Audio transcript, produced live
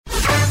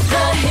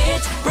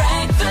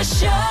the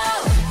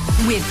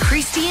show with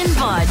Christy and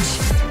Bodge.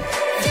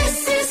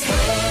 This is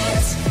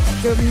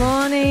Hit. Good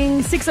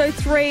morning.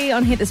 6:03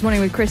 on Hit this morning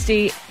with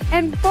Christy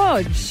and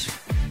Bodge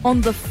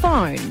on the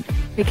phone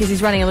because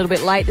he's running a little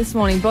bit late this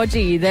morning. Bodge, are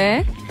you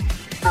there?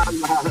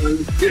 Hello,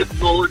 good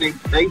morning,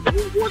 people.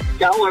 What's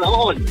going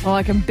on? Oh,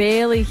 I can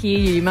barely hear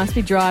you. You must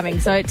be driving.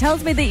 So it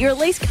tells me that you're at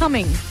least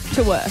coming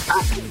to work.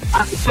 First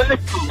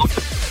of all,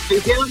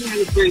 is there going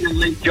to be the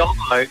Lee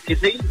Jollo?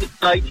 Is he at the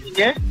station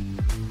yet?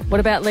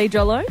 What about Lee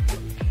Jollo?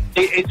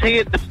 Is he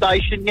at the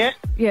station yet?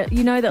 Yeah,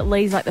 you know that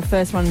Lee's like the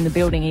first one in the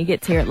building. He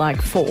gets here at like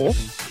 4.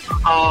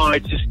 Oh,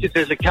 it's just because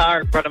there's a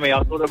car in front of me.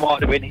 I thought it might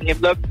have been him.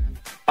 Look,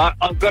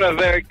 I've got a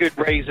very good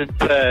reason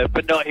for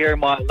not hearing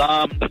my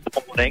alarm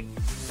this morning.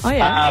 Oh,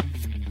 yeah.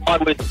 I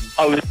was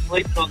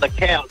sleeping on the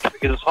couch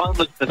because it's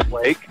homelessness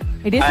week.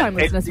 It is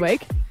homelessness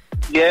week.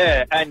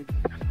 Yeah, and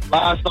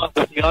last night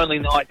was the only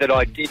night that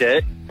I did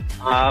it.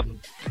 To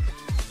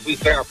be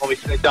fair, I probably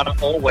should have done it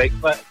all week,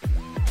 but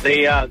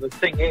the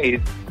thing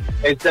is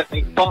that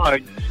my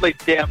phone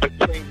slipped down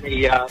between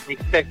the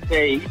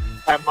settee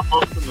and my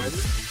ottoman.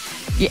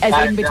 Yeah,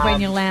 as in between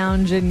your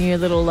lounge and your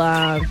little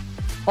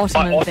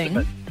ottoman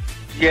thing.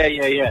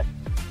 Yeah.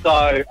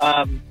 So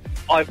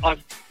I've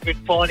been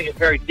finding it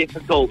very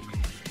difficult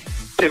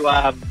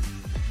to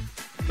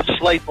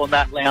sleep on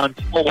that lounge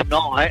all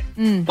night,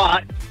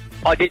 but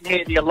I didn't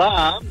hear the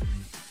alarm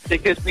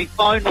because my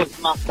phone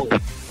was muffled.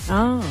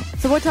 Oh,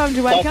 so what time did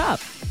you wake up?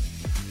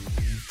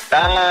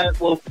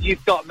 Well,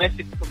 you've got a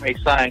message from me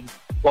saying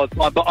what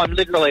time, but I'm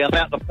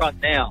out the front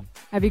now.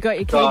 Have you got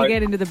your key to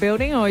get into the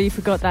building, or you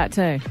forgot that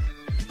too?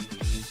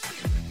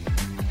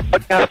 I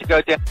have to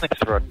go down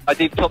next road. I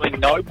did something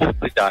noble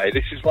today.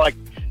 This is like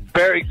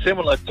very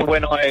similar to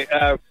when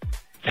I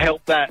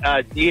helped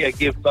that deer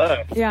give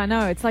birth. Yeah, I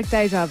know. It's like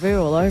deja vu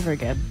all over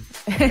again.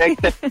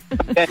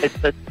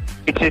 It's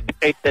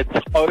a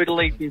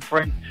totally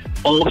different,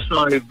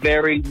 also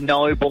very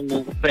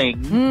noble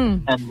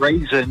thing and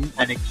reason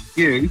and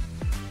excuse,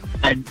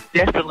 and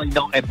definitely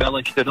not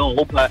embellished at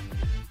all. But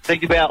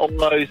think about all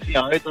those,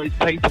 those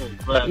people.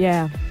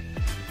 Yeah.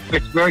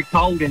 It's very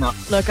cold in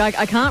it. Look, I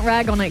can't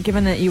rag on it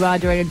given that you are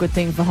doing a good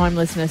thing for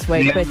homelessness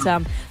week. Yeah.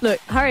 But, look,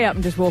 hurry up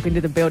and just walk into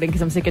the building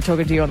because I'm sick of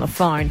talking to you on the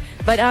phone.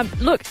 But,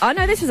 look, I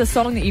know this is a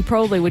song that you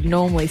probably would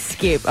normally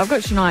skip. I've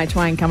got Shania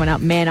Twain coming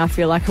up, Man, I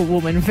Feel Like a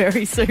Woman,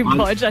 very soon,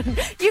 Bodge. And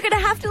you're going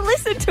to have to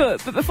listen to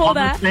it. But before I'm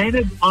a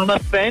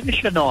fan of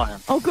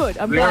Shania. Oh, good.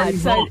 I'm very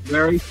glad. Hot,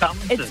 very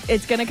talented.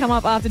 It's going to come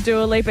up after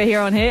Dua Lipa here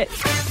on Hit.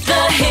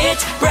 The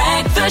Hit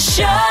Breakfast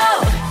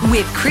Show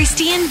with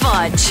Christy and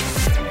Bodge.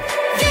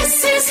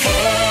 This is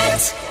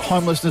Hit.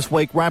 Homelessness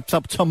Week wraps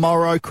up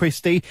tomorrow,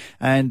 Christy,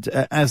 and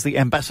as the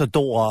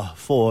ambassador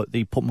for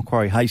the Port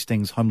Macquarie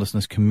Hastings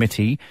Homelessness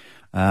Committee,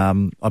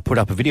 I put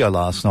up a video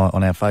last night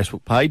on our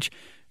Facebook page.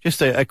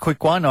 Just a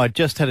quick one. I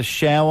just had a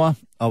shower.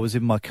 I was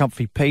in my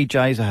comfy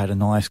PJs. I had a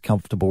nice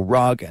comfortable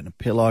rug and a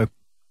pillow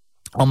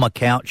on my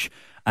couch,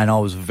 and I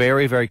was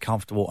very, very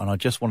comfortable, and I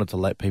just wanted to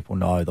let people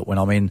know that when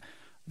I'm in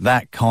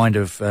that kind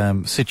of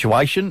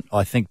situation,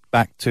 I think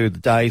back to the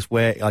days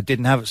where I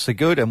didn't have it so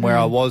good and where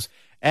I was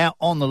out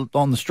on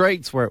the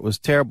streets where it was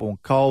terrible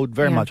and cold,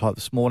 very much like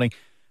this morning.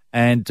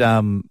 And,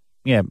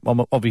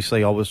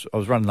 obviously I was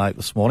running late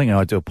this morning, and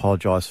I do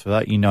apologise for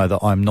that. You know that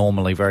I'm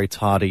normally very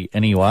tardy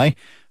anyway.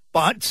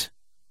 But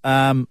this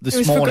morning... It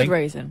was for good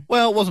reason.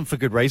 Well, it wasn't for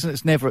good reason.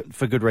 It's never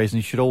for good reason.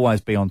 You should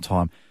always be on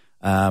time.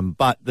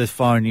 But the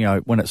phone,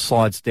 when it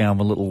slides down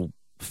the little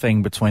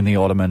thing between the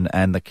ottoman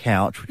and the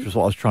couch, which was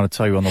what I was trying to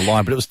tell you on the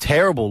line, but it was a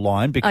terrible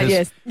line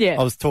because I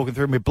was talking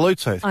through my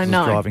Bluetooth because I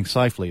was driving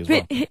safely as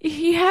well.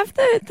 You have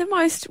the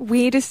most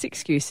weirdest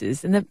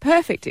excuses and the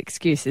perfect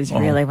excuses,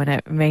 really, when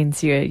it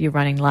means you're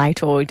running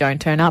late or you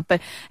don't turn up. But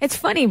it's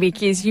funny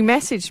because you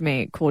messaged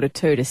me at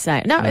 1:45 to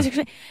say,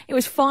 it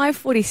was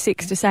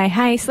 5:46 to say,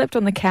 hey, slept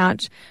on the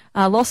couch,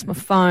 lost my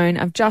phone,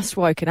 I've just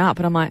woken up.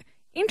 And I'm like,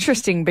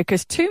 interesting,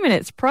 because 2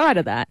 minutes prior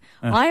to that,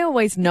 I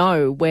always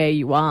know where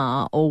you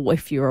are or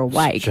if you're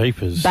awake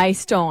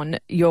based on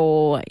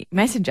your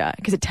messenger,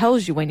 because it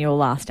tells you when you're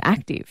last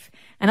active.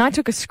 And I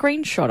took a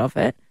screenshot of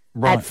it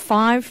at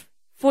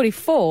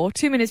 5:44,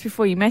 2 minutes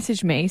before you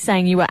messaged me,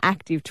 saying you were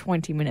active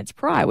 20 minutes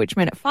prior, which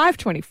meant at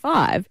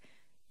 5:25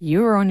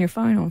 you were on your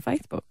phone on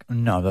Facebook.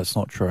 No, that's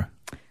not true.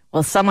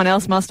 Well, someone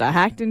else must have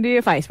hacked into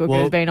your Facebook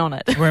who's been on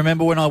it.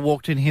 Remember when I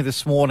walked in here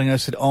this morning, I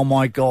said, oh,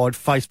 my God,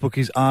 Facebook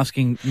is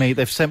asking me.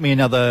 They've sent me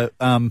another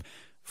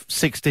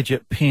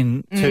 6-digit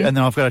PIN, and then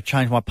I've got to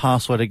change my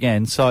password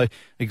again. So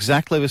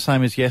exactly the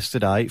same as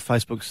yesterday,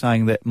 Facebook's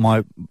saying that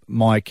my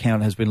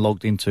account has been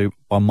logged into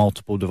by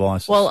multiple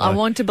devices. Well, so I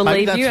want to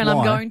believe you, and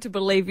I'm going to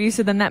believe you,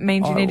 so then that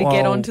means you need to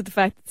get onto the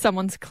fact that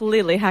someone's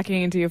clearly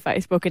hacking into your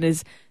Facebook and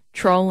is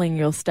trolling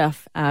your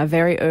stuff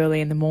very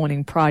early in the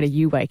morning prior to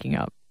you waking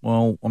up.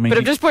 Well, I mean... But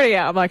I'm just putting it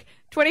out. I'm like,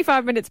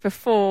 25 minutes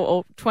before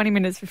or 20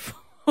 minutes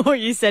before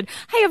you said,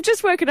 hey, I've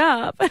just woken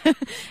up.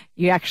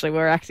 You actually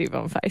were active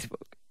on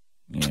Facebook.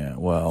 Yeah,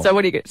 well... So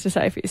what do you get to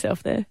say for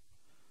yourself there?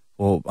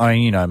 Well, I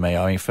mean, you know me.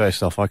 I mean,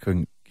 first off, I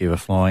couldn't give a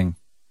flying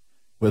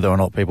whether or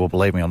not people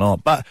believe me or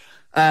not. But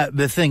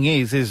the thing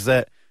is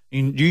that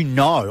you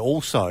know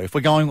also, if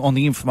we're going on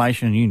the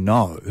information, you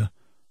know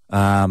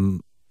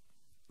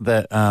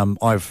that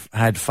I've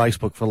had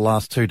Facebook for the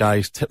last 2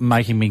 days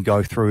making me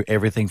go through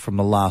everything from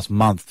the last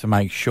month to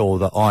make sure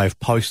that I've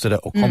posted it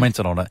or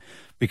commented on it,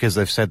 because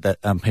they've said that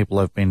people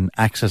have been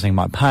accessing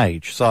my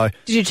page. So,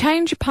 did you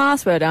change your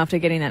password after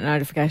getting that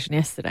notification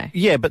yesterday?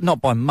 Yeah, but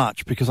not by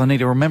much, because I need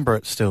to remember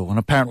it still. And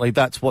apparently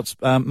that's what's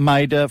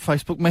made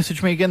Facebook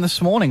message me again this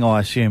morning,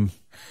 I assume,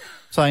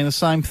 saying the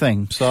same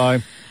thing. So,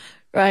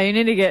 right, you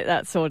need to get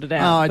that sorted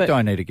out. No, I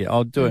don't need to get.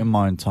 I'll do it in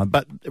my own time.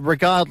 But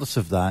regardless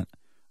of that,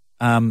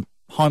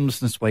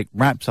 Homelessness Week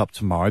wraps up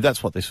tomorrow.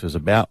 That's what this was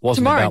about.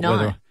 Wasn't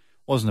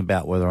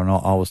about whether or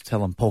not I was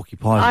telling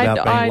porcupines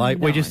about being late.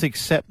 We just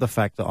accept the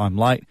fact that I'm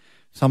late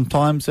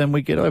sometimes, and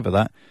we get over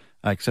that.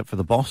 Except for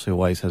the boss, who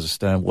always has a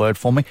stern word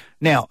for me.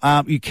 Now,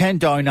 you can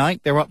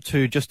donate. They're up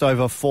to just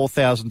over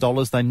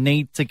 $4,000. They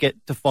need to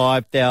get to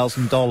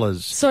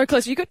 $5,000. So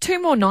close. You've got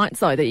 2 more nights,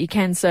 though, that you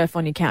can surf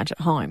on your couch at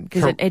home,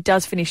 because it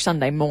does finish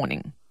Sunday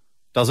morning.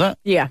 Does it?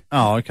 Yeah.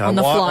 Oh, okay. On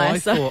the flyer.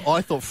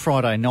 I thought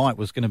Friday night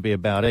was going to be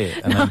about it.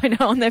 And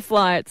no, on their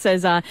flyer it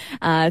says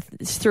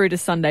through to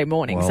Sunday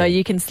morning. Well, so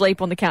you can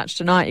sleep on the couch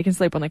tonight, you can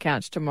sleep on the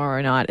couch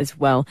tomorrow night as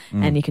well,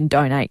 and you can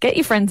donate. Get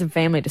your friends and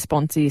family to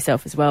sponsor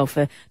yourself as well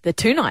for the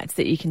 2 nights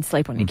that you can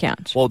sleep on your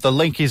couch. Well, the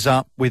link is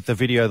up with the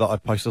video that I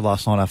posted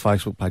last night on our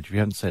Facebook page. If you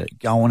haven't seen it,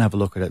 go and have a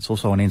look at it. It's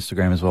also on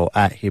Instagram as well,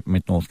 at Hit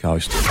Mid North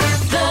Coast.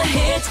 The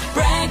Hit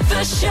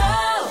Breakfast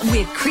Show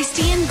with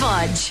Christy and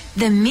Budge,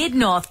 the Mid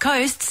North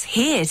Coast's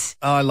hit.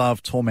 I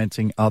love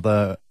tormenting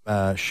other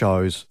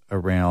shows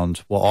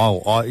around,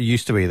 I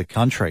used to be the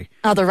country.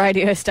 Other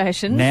radio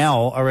stations.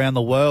 Now around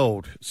the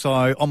world. So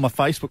on my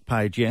Facebook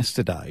page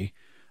yesterday,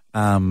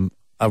 a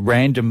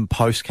random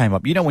post came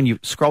up. You know when you're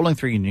scrolling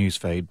through your news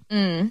feed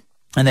and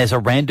there's a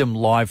random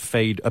live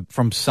feed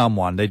from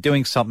someone. They're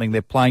doing something,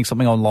 they're playing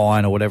something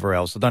online or whatever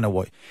else. I don't know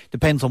what.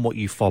 Depends on what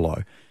you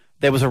follow.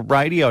 There was a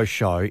radio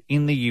show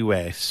in the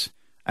US,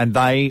 and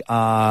they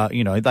are,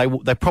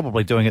 they're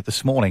probably doing it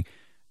this morning.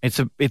 It's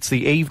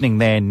the evening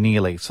there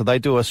nearly, so they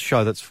do a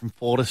show that's from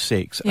 4 to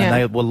 6, and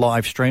they were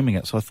live streaming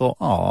it. So I thought,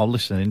 I'll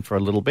listen in for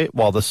a little bit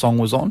while the song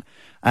was on.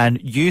 And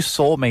you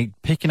saw me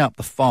picking up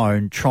the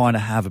phone, trying to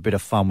have a bit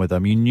of fun with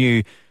them. You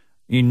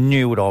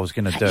knew what I was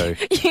going to do.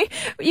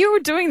 You were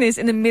doing this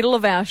in the middle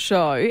of our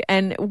show,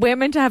 and we're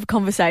meant to have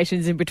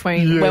conversations in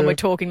between when we're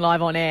talking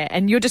live on air,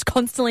 and you're just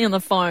constantly on the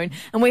phone,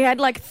 and we had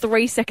like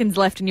 3 seconds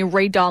left, and you're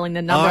redialing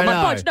the number. I'm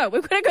like, Budge, no,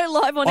 we're going to go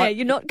live on air.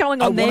 You're not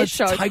going on their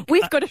show.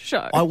 We've got a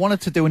show. I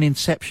wanted to do an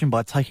inception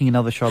by taking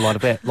another show live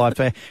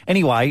to air.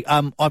 Anyway,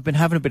 I've been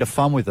having a bit of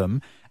fun with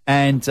them,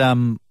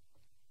 and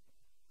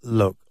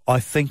look, I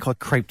think I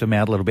creeped them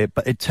out a little bit,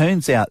 but it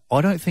turns out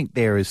I don't think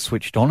they're as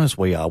switched on as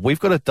we are. We've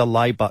got a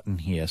delay button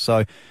here,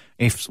 so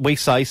if we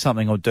say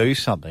something or do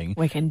something,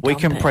 we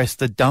can press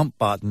the dump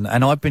button,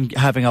 and I've been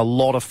having a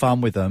lot of fun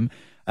with them.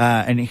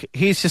 And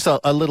here's just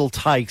a little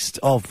taste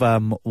of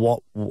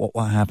what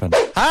happened.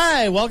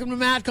 Hi, welcome to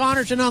Matt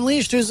Connerton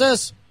Unleashed. Who's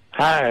this?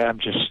 Hi, I'm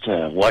just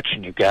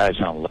watching you guys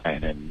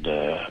online, and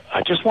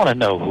I just want to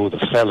know who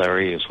the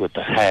fella is with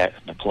the hat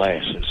and the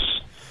glasses.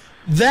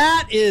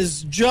 That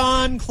is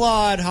John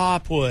Claude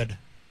Hopwood.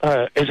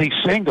 Is he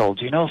single?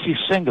 Do you know if he's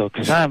single?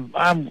 Because I'm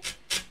on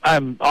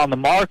the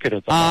market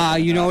at the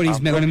moment. You know what he's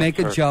going to make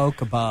a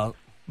joke about.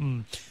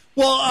 Well,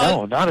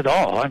 no, not at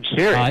all. I'm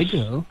serious. I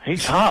do.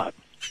 He's hot.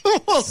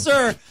 Well,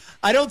 sir,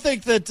 I don't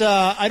think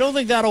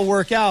that'll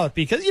work out,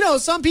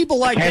 because some people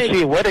like. I can't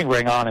see a wedding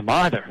ring on him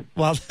either.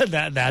 Well,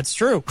 that's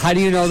true. How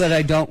do you know that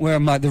I don't wear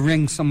the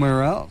ring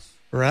somewhere else?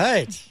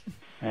 Right.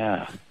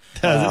 Yeah.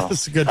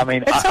 That's a good. I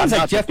mean, I'm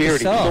not the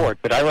beardy sort,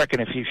 but I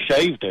reckon if you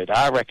shaved it,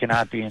 I reckon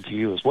I'd be into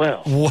you as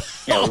well.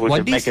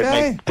 What'd he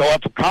say? Go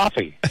out for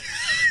coffee.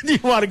 Do you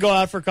want to go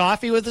out for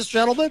coffee with this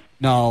gentleman?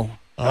 No.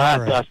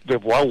 Right.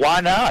 Well,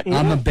 why not?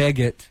 I'm a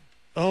bigot.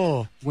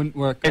 Oh. Wouldn't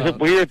work. Is it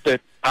weird that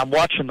I'm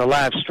watching the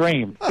live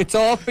stream? It's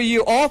all for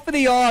you, all for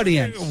the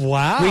audience.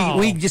 Wow.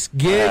 We just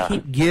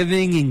keep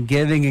giving and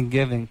giving and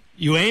giving.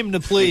 You aim to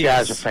please. You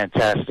guys are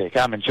fantastic.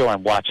 I'm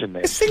enjoying watching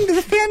this.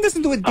 The fan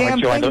doesn't do a damn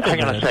thing.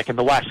 Hang on a second.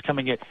 The wife's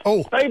coming in.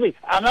 Oh. Baby,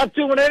 I'm not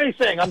doing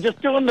anything. I'm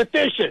just doing the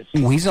dishes.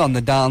 He's on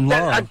the down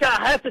low. I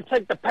have to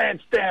take the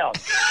pants down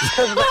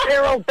because of the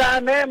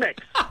aerodynamics.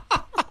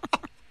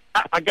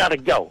 I gotta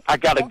go.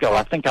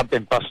 I think I've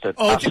been busted.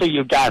 Okay. I'll see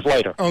you guys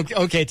later.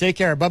 Okay, take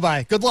care.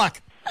 Bye-bye. Good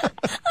luck.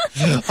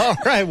 All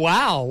right.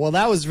 Wow. Well,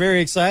 that was very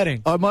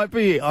exciting. I might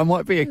be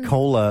a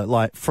caller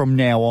like from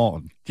now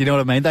on. Do you know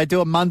what I mean? They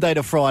do a Monday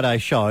to Friday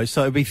show,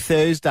 so it'll be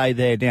Thursday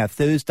there now,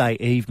 Thursday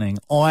evening.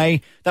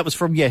 That was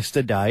from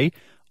yesterday.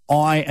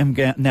 I am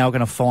now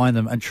going to find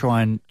them and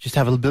try and just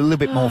have a little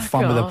bit more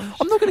fun with them. gosh.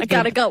 I'm not going I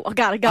gotta go.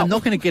 I'm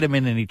not going to get them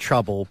in any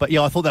trouble. But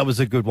yeah, I thought that was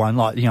a good one.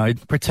 Like, you know,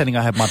 pretending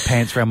I have my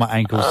pants around my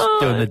ankles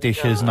doing the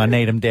dishes and I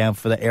need them down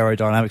for the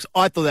aerodynamics.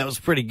 I thought that was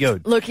pretty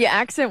good. Look, your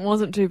accent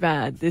wasn't too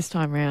bad this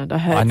time round. I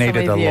heard I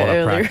needed some of a your lot of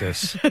earlier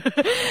practice.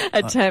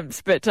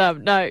 attempts, but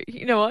no,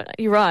 you know what?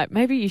 You're right.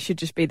 Maybe you should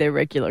just be their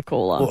regular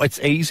caller. Well, it's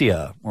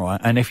easier, right?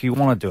 And if you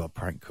want to do a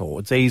prank call,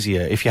 it's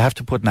easier if you have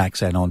to put an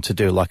accent on to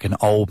do like an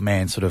old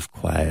man sort of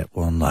quiet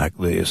one like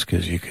this,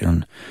 because you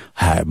can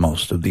hide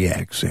most of the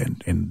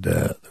accent in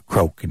the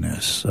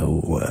croakiness.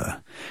 So,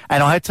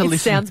 and I had to it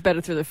listen. sounds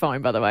better through the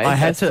phone, by the way. I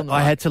had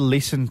to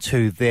listen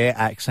to their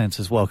accents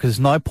as well, because there's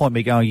no point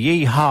me going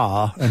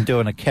yee-haw and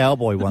doing a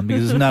cowboy one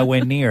because there's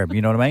nowhere near him.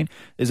 You know what I mean?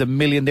 There's a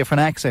million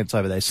different accents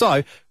over there.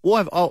 So,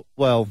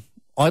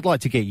 I'd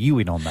like to get you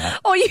in on that.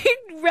 Oh, you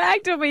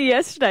ragged on me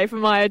yesterday for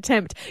my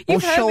attempt.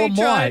 You've heard show me them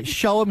try. why.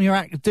 Show them your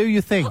act. Do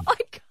your thing. I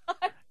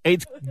can't.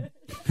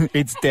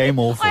 It's damn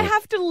awful. I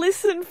have to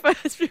listen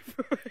first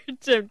before I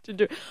attempt to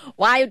do.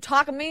 Why are you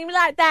talking to me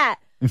like that?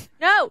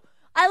 No,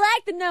 I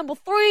like the number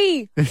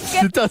 3.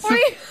 Get the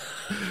 3.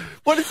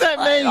 What does that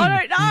mean?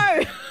 I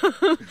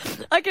don't know.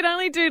 I can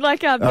only do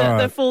like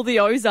the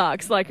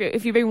Ozarks. Like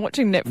if you've been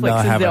watching Netflix, No,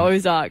 I the haven't.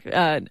 Ozark.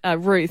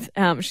 Ruth,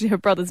 her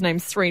brother's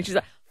name's 3, and she's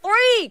like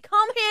 3.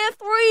 Come here,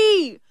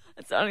 3.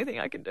 That's the only thing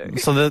I can do.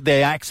 So the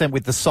accent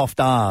with the soft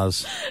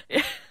R's.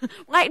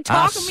 Wait,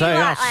 talk to me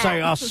like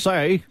that. I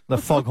say. The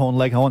foghorn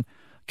leghorn.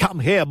 Come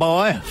here,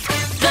 boy.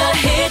 The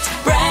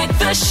Hit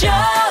Breakfast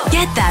Show.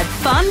 Get that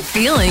fun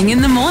feeling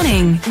in the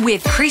morning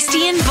with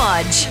Christy and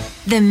Budge.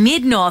 The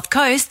Mid-North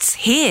Coast's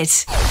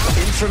hit.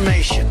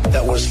 Information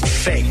that was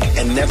fake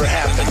and never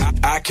happened.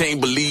 I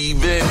can't believe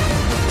it.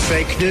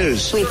 Fake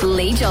news. With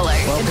Lee Jollo.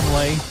 Welcome,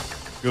 Lee.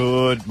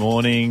 Good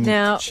morning,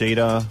 Now-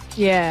 Cheetah.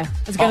 Yeah,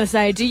 I was going to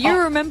say, do you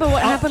remember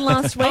what happened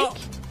last week?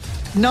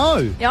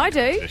 No. Yeah, I do.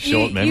 A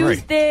short You memory.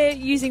 was there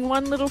using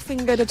one little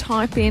finger to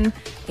type in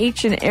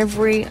each and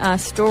every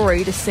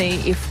story to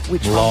see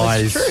which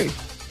Lies. one was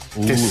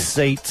true.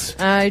 Deceit.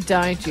 Oh,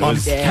 don't you I'm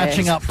dare.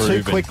 catching up too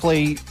proven.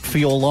 quickly for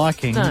your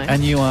liking, No.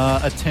 and you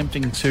are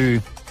attempting to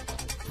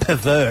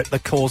pervert the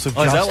cause of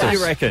Oh, is justice. that what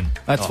you reckon?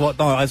 That's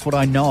what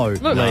I know.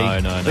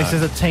 Lee. No. This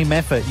is a team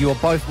effort. You are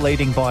both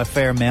leading by a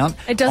fair amount.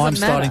 It doesn't I'm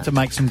starting matter. to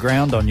make some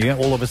ground on you.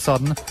 All of a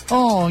sudden,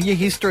 your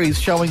history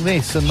is showing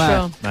this and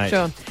that. Sure, Mate,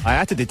 sure. I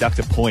had to deduct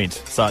a point.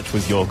 Such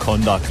was your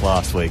conduct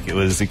last week. It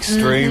was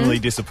extremely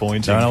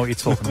disappointing. I don't know what you're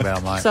talking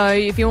about, mate. So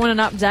if you want an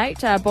update,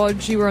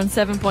 Bodge, you were on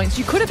 7 points.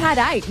 You could have had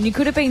 8 and you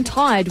could have been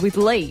tied with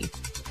Lee,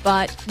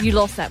 but you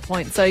lost that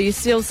point. So you're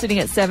still sitting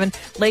at 7.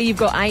 Lee, you've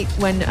got 8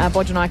 when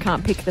Bodge and I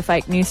can't pick the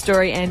fake news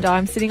story, and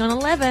I'm sitting on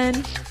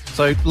 11.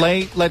 So,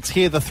 Lee, let's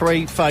hear the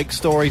 3 fake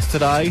stories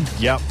today.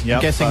 Yep.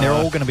 I'm guessing they're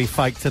all going to be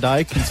fake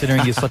today,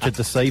 considering you're such a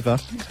deceiver.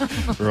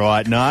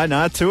 Right,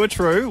 no, 2 are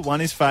true.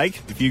 1 is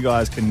fake. If you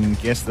guys can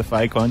guess the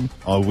fake one,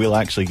 I will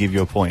actually give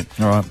you a point.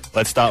 All right.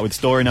 Let's start with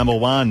story number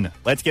 1.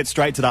 Let's get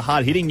straight to the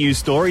hard-hitting news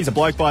stories. A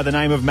bloke by the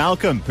name of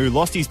Malcolm, who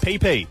lost his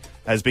pee-pee,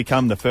 has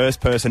become the first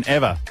person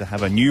ever to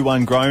have a new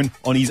one grown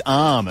on his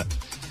arm.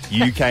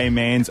 UK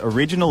man's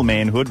original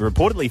manhood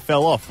reportedly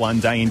fell off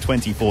one day in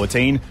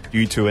 2014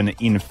 due to an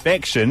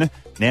infection.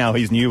 Now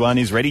his new one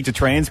is ready to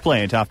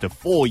transplant after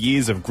 4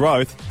 years of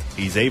growth.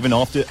 He's even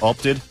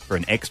opted for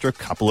an extra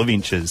couple of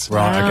inches.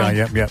 Right, Wow. okay,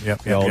 yep.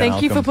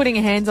 Thank you for Malcolm. putting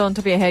your hands on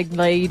top of your head,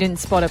 Lee. You didn't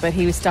spot it, but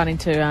he was starting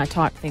to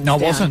type things No,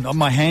 down. I wasn't.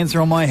 My hands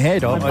are on my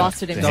head. I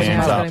busted him. Hands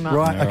so I up. got him up.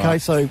 Right, All okay,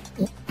 right. so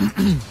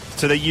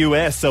To the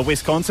US, a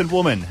Wisconsin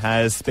woman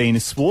has been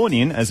sworn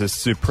in as a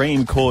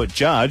Supreme Court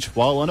judge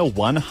while on a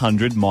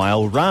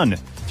 100-mile run.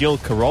 Jill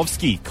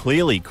Karofsky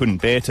clearly couldn't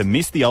bear to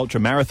miss the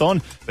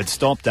ultramarathon, but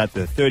stopped at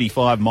the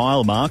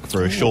 35-mile mark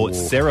for a short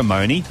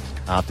ceremony.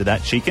 After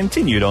that, she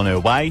continued on her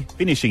way,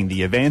 finishing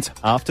the event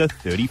after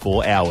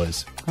 34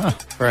 hours.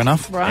 fair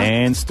enough. Right.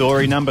 And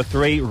story number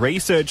 3,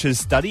 researchers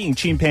studying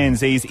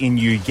chimpanzees in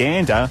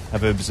Uganda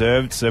have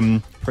observed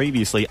some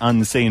previously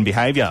unseen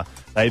behaviour.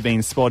 They've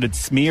been spotted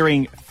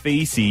smearing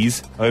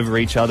feces over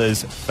each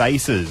other's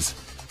faces.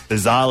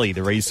 Bizarrely,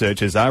 the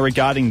researchers are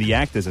regarding the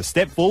act as a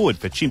step forward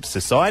for chimp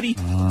society,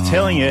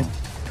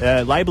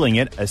 labelling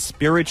it a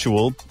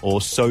spiritual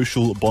or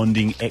social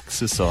bonding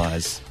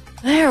exercise.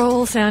 They're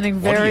all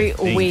sounding What do very you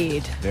think?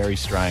 weird. Very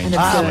strange And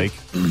this absurd.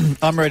 week.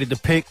 I'm ready to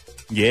pick.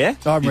 Yeah?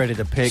 I'm ready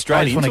to pick. Straight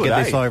I just want to into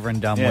get it, this eh? over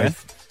and done Yeah.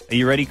 with. Are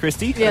you ready,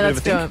 Christy? Yeah, Have you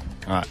let's ever do think?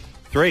 it. All right.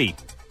 3,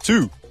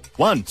 2,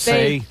 1.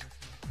 See,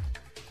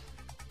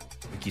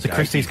 so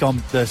Christy's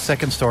gone the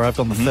second story. I've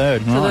gone the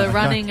third. So Right, the okay.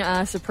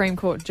 running Supreme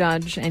Court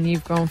judge, and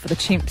you've gone for the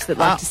chimps that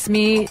like to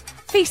smear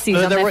feces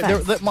on their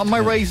face. My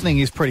reasoning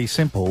is pretty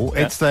simple.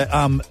 It's that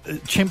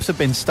chimps have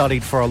been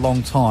studied for a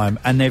long time,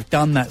 and they've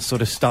done that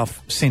sort of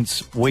stuff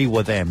since we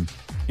were them.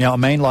 You know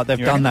what I mean? Like, they've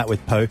You done reckon? that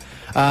with poo.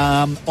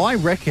 I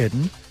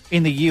reckon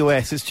in the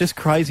US, it's just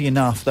crazy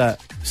enough that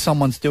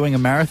someone's doing a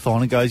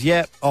marathon and goes,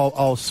 yeah,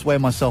 I'll swear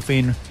myself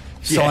in,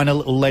 sign a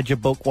little ledger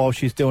book while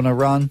she's doing a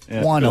run.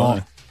 Yeah, Why good on not?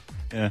 her.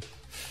 Yeah.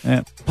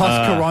 Yeah.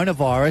 Plus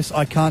coronavirus,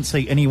 I can't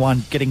see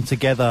anyone getting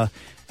together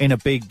in a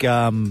big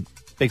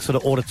sort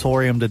of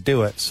auditorium to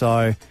do it.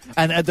 So,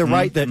 and at the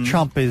rate that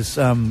Trump is,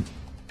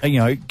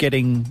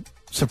 getting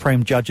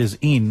Supreme judges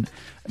in,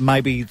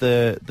 maybe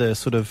the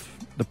sort of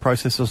the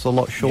process is a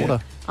lot shorter. Yeah.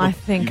 I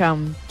think,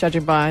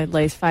 judging by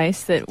Lee's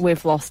face, that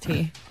we've lost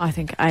here. I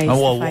think A is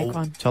the fake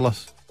one. Tell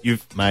us.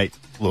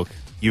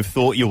 You've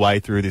thought your way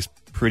through this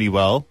pretty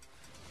well.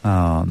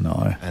 Oh,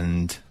 no.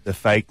 And the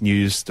fake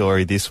news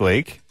story this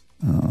week.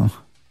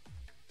 Oh.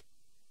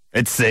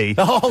 It's C.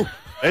 Oh.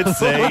 It's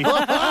C.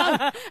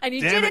 And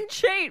you didn't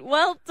cheat.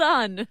 Well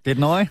done.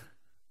 Didn't I?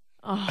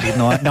 Oh. Didn't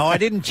I? No, I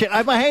didn't cheat. I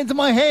have my hands in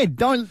my head.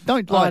 Don't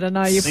I don't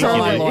know. You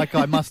probably like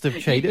I must have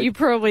cheated. You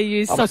probably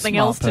used something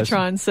else to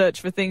try and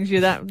search for things.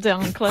 You're that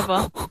darn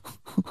clever.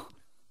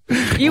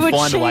 You would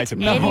find a way cheat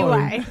to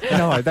anyway.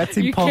 No, that's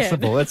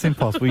impossible. That's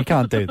impossible. You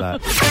can't do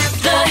that.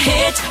 The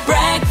Hit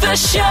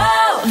Breakfast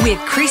Show with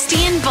Christy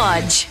and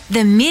Budge,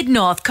 the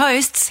Mid-North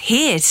Coast's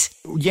hit.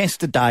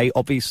 Yesterday,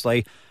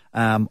 obviously,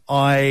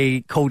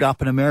 I called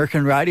up an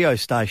American radio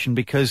station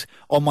because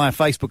on my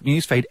Facebook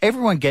newsfeed,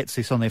 everyone gets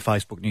this on their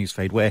Facebook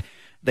newsfeed where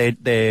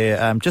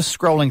they're just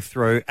scrolling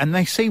through and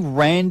they see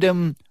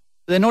random,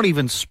 they're not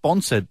even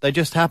sponsored, they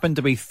just happen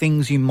to be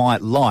things you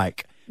might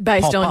like.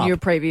 Based on your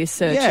previous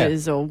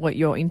searches or what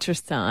your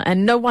interests are.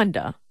 And no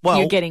wonder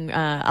you're getting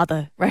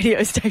other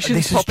radio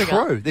stations popping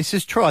up. This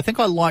is true. I think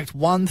I liked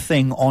one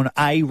thing on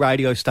a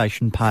radio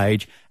station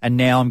page and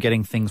now I'm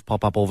getting things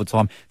pop up all the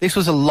time. This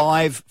was a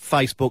live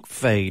Facebook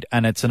feed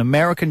and it's an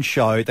American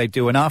show. They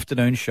do an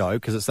afternoon show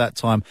because it's that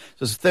time.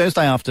 So it's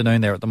Thursday afternoon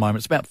there at the moment.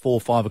 It's about 4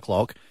 or 5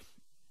 o'clock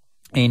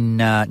in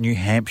New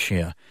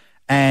Hampshire.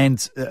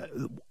 And...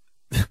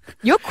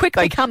 You're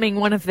becoming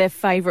one of their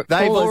favourite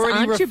callers, They've already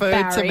aren't you,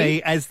 referred to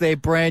me as their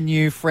brand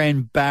new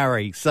friend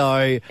Barry.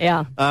 So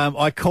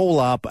I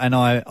call up and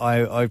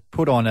I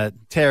put on a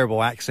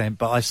terrible accent,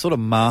 but I sort of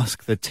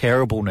mask the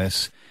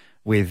terribleness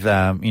with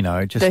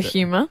just the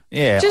humour.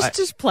 Yeah,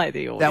 just play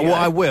the audio. Well,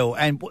 I will.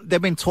 And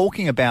they've been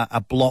talking about a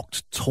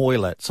blocked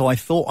toilet, so I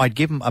thought I'd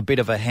give them a bit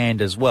of a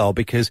hand as well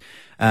because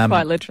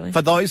quite literally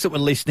for those that were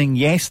listening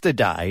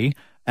yesterday,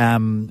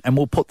 and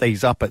we'll put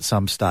these up at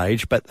some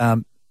stage, but.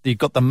 You've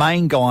got the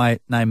main guy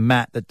named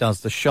Matt that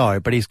does the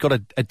show, but he's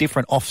got a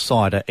different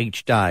offsider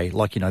each day.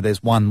 Like,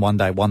 there's one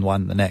day,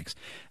 one the next.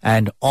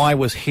 And I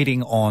was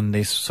hitting on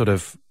this sort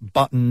of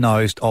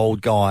button-nosed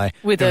old guy.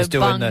 With a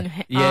bung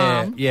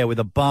arm. Yeah, with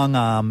a bung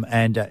arm.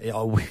 And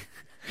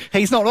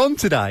he's not on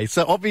today.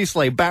 So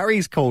obviously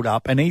Barry's called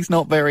up and he's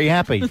not very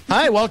happy.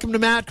 Hi, welcome to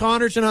Matt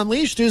Connerton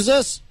Unleashed. Who's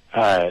this?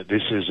 Hi,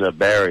 this is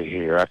Barry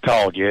here. I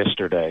called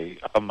yesterday.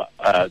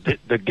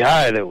 The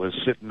guy that was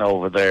sitting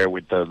over there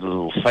with the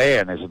little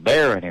fan isn't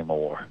there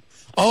anymore.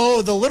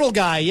 Oh, the little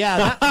guy,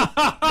 yeah.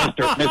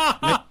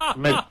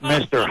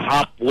 Mr.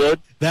 Hopwood.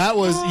 That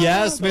was,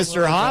 yes,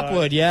 Mr.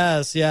 Hopwood,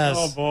 yes.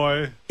 Oh,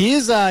 boy. He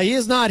is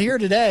not here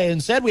today.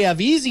 Instead, we have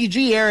Easy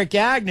G Eric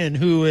Gagnon,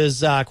 who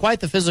is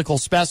quite the physical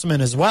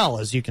specimen as well,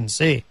 as you can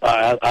see.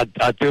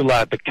 I do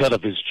like the cut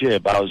of his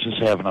jib. I was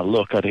just having a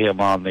look at him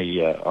on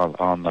the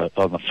on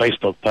the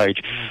Facebook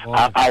page.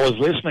 Oh, I was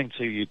listening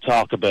to you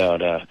talk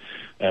about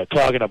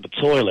clogging up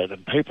a toilet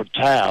and paper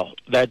towel.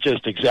 That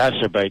just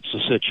exacerbates the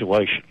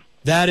situation.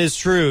 That is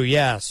true.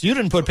 Yes, you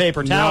didn't put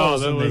paper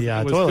towels in the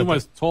it was toilet. too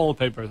much toilet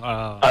paper.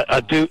 I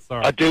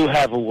do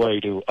have a way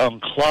to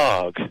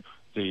unclog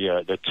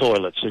the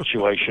toilet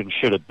situation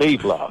should it be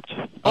blocked.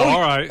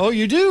 All right. Oh,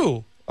 you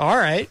do. All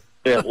right.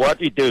 Yeah,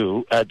 what you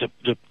do,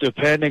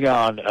 depending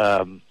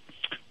on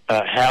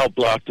how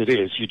blocked it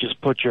is, you just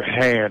put your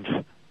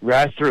hand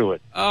right through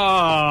it.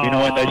 Oh.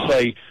 When they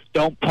say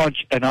don't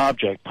punch an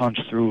object, punch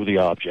through the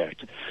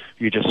object.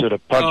 You just sort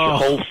of punch your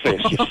whole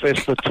fist. You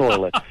fist the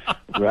toilet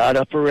right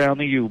up around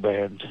the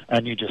U-band,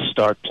 and you just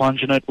start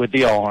plunging it with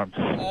the arm.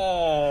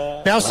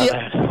 Oh. Now, see,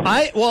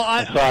 I'm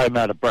sorry I'm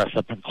out of breath.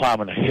 I've been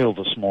climbing a hill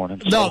this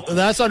morning. So. No,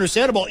 that's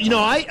understandable.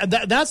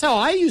 That's how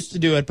I used to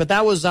do it, but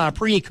that was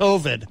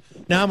pre-COVID.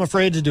 Now I'm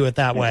afraid to do it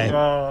that way.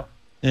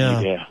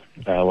 Yeah.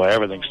 Well,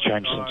 everything's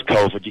changed since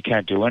COVID. You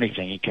can't do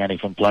anything. You can't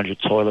even plunge a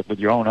toilet with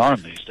your own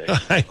arm these days.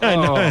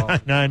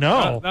 I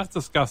know. That's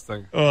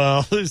disgusting.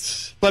 Well,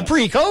 but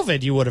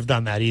pre-COVID, you would have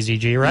done that, Easy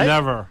G, right?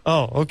 Never.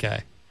 Oh,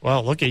 okay.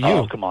 Well, look at you.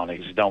 Oh, come on,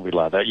 Easy. Don't be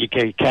like that. You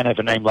can't have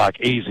a name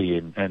like Easy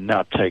and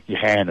not take your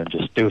hand and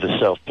just do the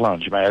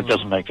self-plunge. Man, it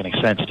doesn't make any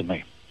sense to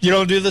me. You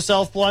don't do the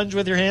self-plunge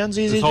with your hands,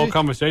 Easy G? This whole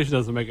conversation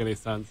doesn't make any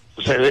sense.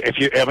 So if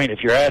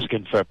you're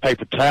asking for a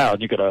paper towel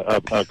and you got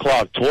a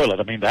clogged toilet,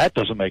 that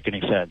doesn't make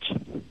any sense.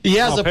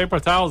 Paper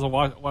towels will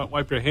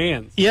wipe your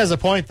hands. He has a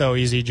point, though,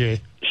 Easy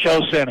G.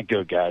 Show's sounding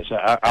good, guys.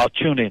 I'll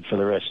tune in for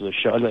the rest of the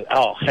show.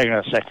 Oh, hang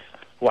on a sec.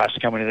 Wife's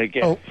coming in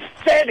again. Oh.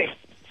 Sandy,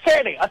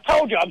 I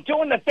told you, I'm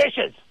doing the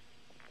dishes.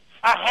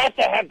 I have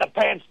to have the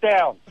pants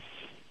down.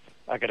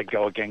 I got to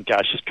go again.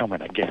 Gosh, she's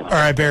coming again. All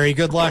right, Barry,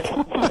 good luck.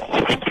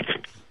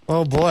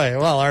 Oh, boy.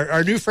 Well,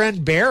 our new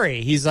friend,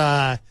 Barry, he's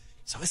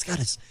always got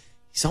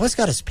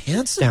his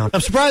pants down.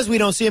 I'm surprised we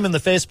don't see him in the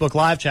Facebook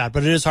live chat,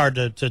 but it is hard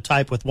to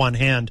type with one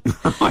hand.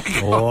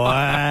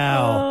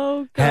 Wow.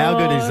 How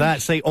good is gosh.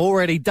 that? See,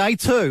 already day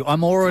 2,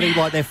 I'm already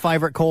like their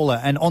favourite caller,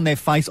 and on their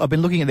I've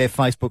been looking at their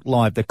Facebook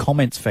Live, the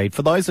comments feed.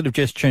 For those that have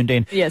just tuned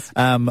in, Yes.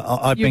 I've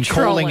You're been calling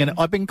trolling. and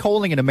I've been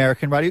calling an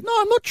American radio. No,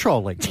 I'm not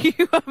trolling. You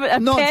are a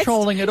I'm not pest.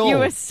 trolling at all.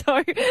 You are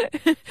so.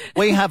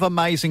 We have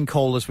amazing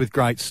callers with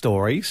great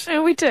stories.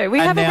 Oh, we do. We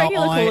And have a now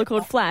regular caller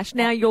called Flash.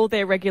 Now you're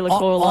their regular I-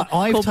 caller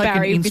I've called taken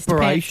Barry, Mr. Pants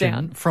inspiration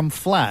Down. from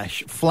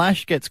Flash.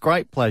 Flash gets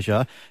great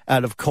pleasure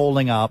out of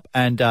calling up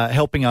and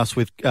helping us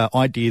with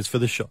ideas for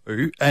the show,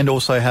 and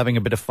also having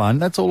a bit of fun.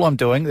 That's all I'm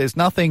doing. There's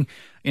nothing,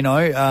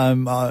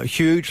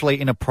 hugely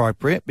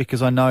inappropriate,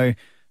 because I know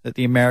that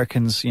the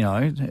Americans, you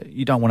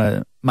don't want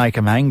to make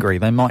them angry.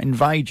 They might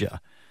invade you.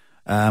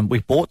 We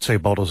bought 2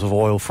 bottles of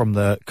oil from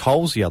the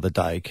Coles the other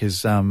day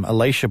because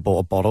Alicia bought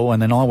a bottle,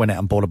 and then I went out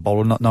and bought a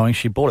bottle not knowing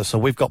she bought it. So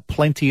we've got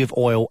plenty of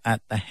oil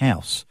at the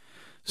house.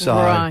 So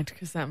Right,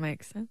 because that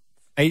makes sense.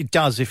 it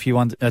does if you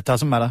it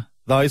doesn't matter.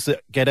 Those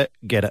that get it,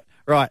 get it.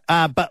 Right.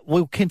 But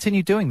we'll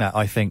continue doing that,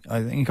 I think.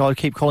 I think I'll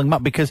keep calling them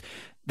up because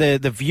the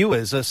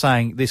viewers are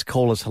saying this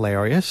call is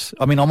hilarious.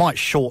 I mean, I might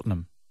shorten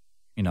them,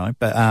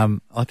 but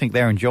I think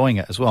they're enjoying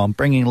it as well. I'm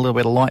bringing a little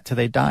bit of light to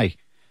their day.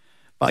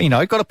 But,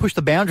 got to push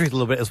the boundaries a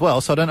little bit as well,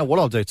 so I don't know what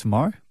I'll do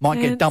tomorrow. Might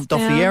get Hands dumped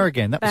off the down, air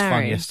again. That was fun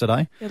Barry.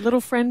 yesterday. Your little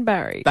friend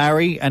Barry.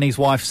 Barry and his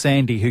wife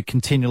Sandy, who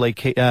continually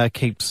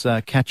keeps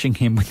catching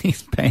him with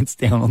his pants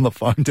down on the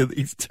phone to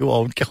these 2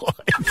 old guys.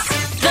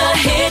 The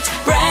Hit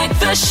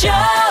Breakfast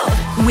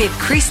Show with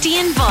Christy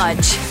and Budge.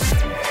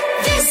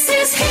 This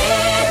is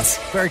Hit.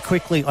 Very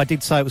quickly, I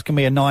did say it was going to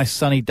be a nice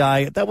sunny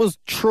day. That was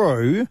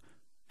true.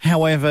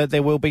 However,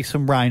 there will be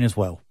some rain as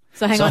well.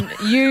 So hang on,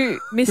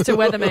 you, Mr.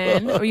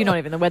 Weatherman, or you're not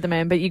even the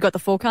weatherman, but you got the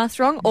forecast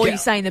wrong? Or are you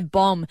saying the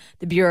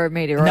Bureau of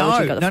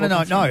Meteorology got the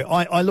forecast wrong? No.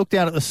 I looked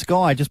out at the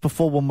sky just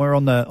before when we were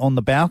on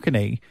the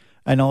balcony,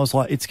 and I was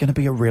like, it's going to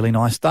be a really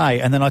nice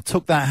day. And then I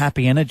took that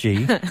happy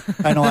energy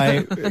and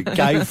I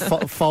gave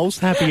false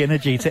happy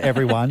energy to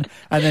everyone,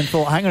 and then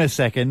thought, hang on a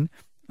second.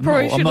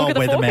 Probably should I'm look not at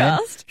the a weatherman.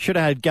 forecast. Should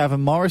have had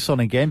Gavin Morris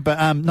on again.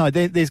 But no,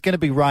 there's going to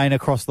be rain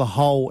across the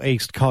whole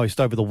East Coast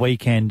over the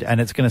weekend,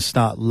 and it's going to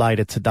start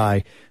later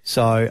today.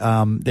 So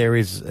there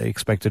is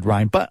expected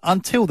rain. But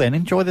until then,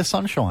 enjoy the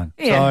sunshine.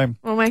 Yeah, So,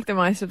 we'll make the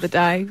most of the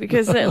day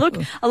because, look,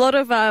 a lot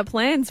of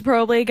plans are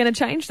probably going to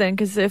change then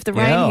because if the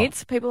rain Yeah.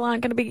 hits, people aren't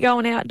going to be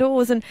going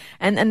outdoors. And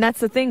that's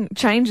the thing,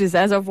 changes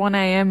as of 1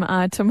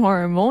 a.m.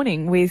 Tomorrow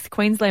morning with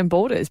Queensland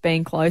borders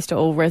being closed to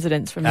all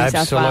residents from New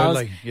South Wales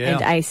Absolutely, yeah.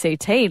 and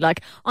ACT.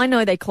 Like, I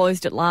know they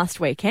closed it last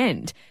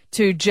weekend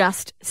to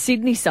just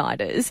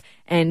Sydney-siders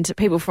and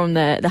people from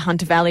the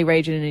Hunter Valley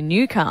region in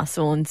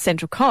Newcastle and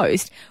Central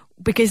Coast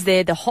because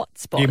they're the hot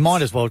spots. you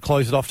might as well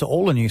close it off to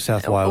all of New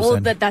South Wales.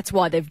 Well, then. that's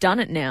why they've done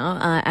it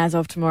now, as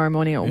of tomorrow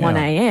morning at Yeah. 1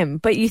 a.m.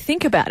 But you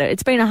think about it,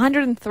 it's been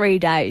 103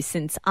 days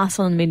since us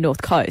on the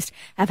Mid-North Coast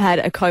have had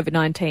a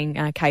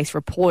COVID-19 case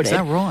reported. Is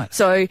that right?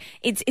 So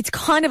it's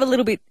kind of a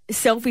little bit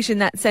selfish in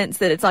that sense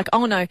that it's like,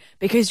 oh no,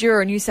 because you're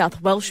a New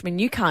South Welshman,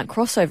 you can't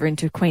cross over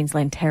into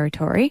Queensland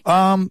territory.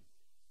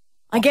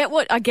 I get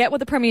what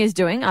the Premier's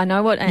doing. I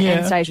know what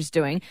Anastasia's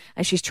doing.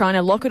 And she's trying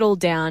to lock it all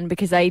down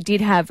because they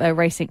did have a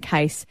recent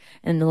case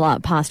in the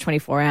past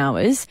 24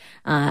 hours,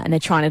 and they're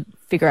trying to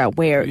figure out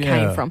where it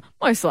came from.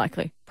 Most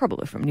likely,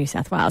 probably from New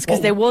South Wales,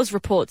 because there was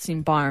reports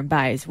in Byron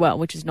Bay as well,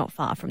 which is not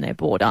far from their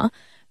border.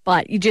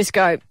 But you just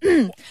go,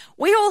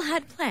 we all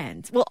had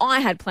plans. Well, I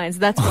had plans.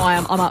 That's why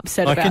I'm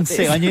upset I about can this.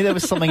 see. I knew there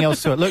was something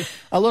else to it. Look,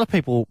 a lot of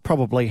people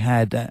probably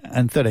had,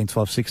 and 13,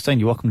 12, 16,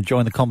 you're welcome to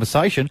join the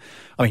conversation.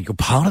 I mean, you're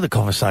part of the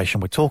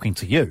conversation. We're talking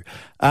to you.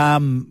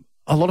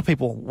 A lot of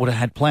people would have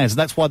had plans, and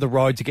that's why the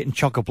roads are getting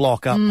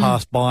chock-a-block up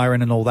past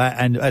Byron and all that.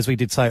 And as we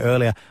did say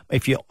earlier,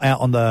 if you're out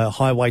on the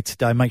highway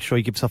today, make sure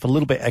you give yourself a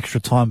little bit extra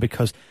time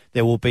because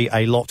there will be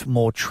a lot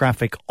more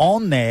traffic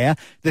on there.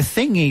 The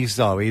thing is,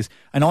 though,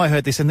 and I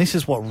heard this, and this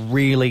is what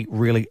really,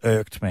 really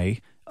irked me.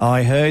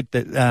 I heard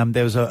that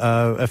there was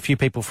a few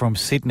people from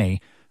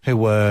Sydney who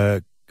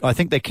were, I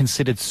think they're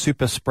considered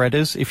super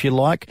spreaders, if you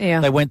like. Yeah.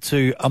 They went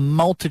to a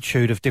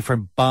multitude of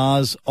different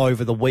bars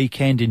over the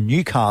weekend in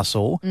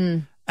Newcastle.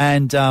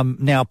 And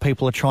now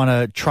people are trying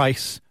to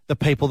trace the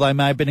people they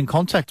may have been in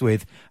contact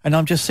with. And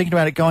I'm just thinking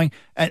about it going,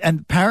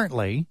 and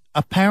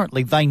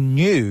apparently they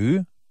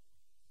knew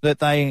that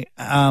they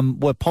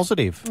were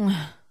positive.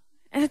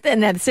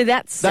 So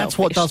that's selfish.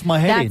 what does my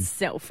head in. That's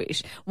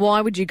selfish. Why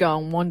would you go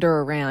and wander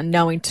around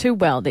knowing too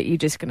well that you're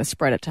just going to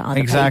spread it to other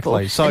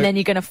Exactly. people? So- and then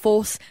you're going to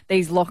force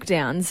these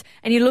lockdowns.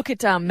 And you look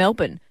at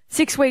Melbourne,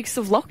 6 weeks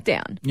of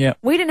lockdown. Yeah.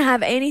 We didn't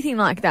have anything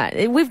like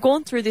that. We've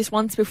gone through this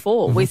once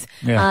before with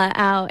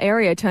our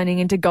area turning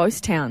into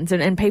ghost towns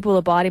and people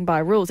abiding by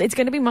rules. It's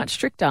going to be much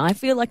stricter. I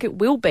feel like it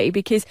will be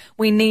because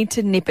we need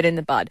to nip it in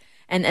the bud.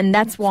 And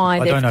that's why I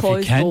they've don't know if you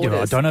closed can borders. do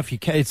it. I don't know if you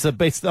can. It's the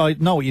best. I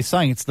know what you're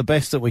saying. It's the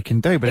best that we can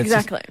do. But it's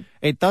just- Exactly.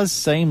 it does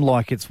seem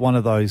like it's one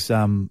of those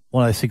things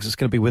that's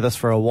going to be with us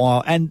for a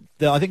while. And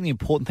I think the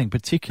important thing,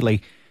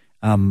 particularly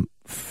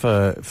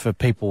for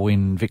people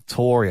in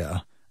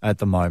Victoria at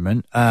the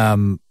moment,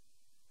 and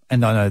I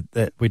know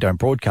that we don't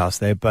broadcast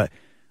there, but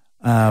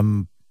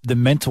the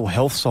mental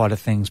health side of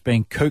things,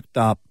 being cooped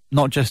up,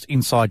 not just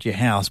inside your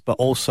house, but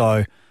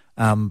also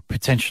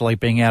potentially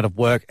being out of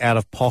work, out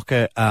of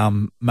pocket.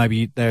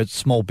 Maybe they're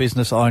small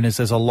business owners.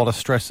 There's a lot of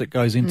stress that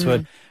goes into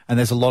it, and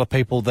there's a lot of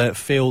people that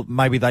feel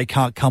maybe they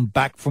can't come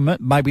back from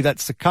it. Maybe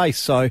that's the case.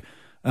 So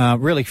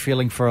really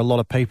feeling for a lot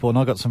of people. And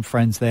I've got some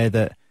friends there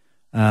that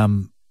are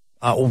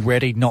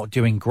already not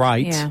doing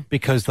great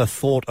because the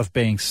thought of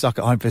being stuck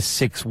at home for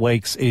 6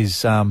 weeks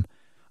is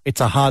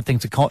it's a hard thing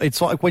to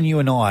it's like when you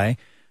and I,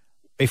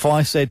 if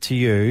I said to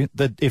you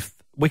that if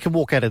we can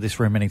walk out of this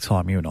room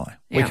anytime, you and I,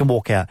 we can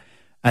walk out,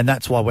 and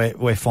that's why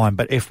we're fine.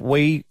 But if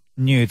we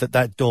knew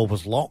that door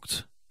was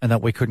locked and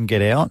that we couldn't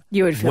get out,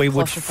 we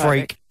would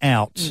freak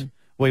out.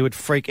 We would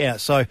freak out.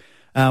 So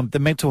the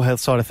mental health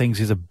side of things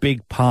is a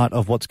big part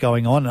of what's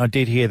going on. I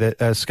did hear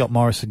that Scott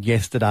Morrison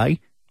yesterday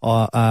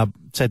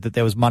said that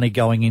there was money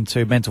going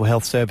into mental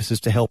health services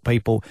to help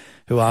people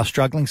who are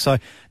struggling. So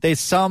there's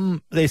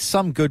some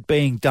good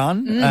being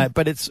done,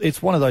 but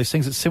it's one of those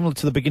things. It's similar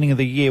to the beginning of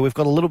the year. We've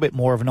got a little bit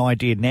more of an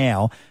idea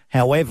now.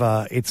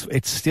 However,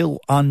 it's still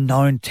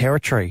unknown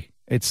territory.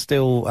 It's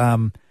still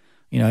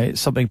it's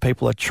something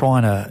people are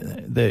trying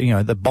to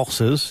the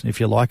bosses,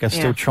 if you like, are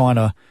still trying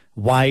to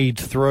wade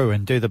through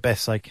and do the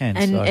best they can.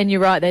 And you're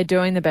right, they're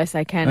doing the best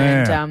they can,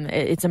 and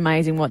it's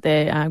amazing what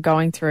they're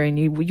going through. And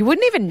you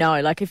wouldn't even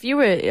know, like if you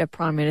were a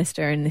prime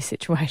minister in this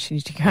situation,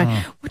 you'd go,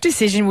 what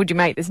decision would you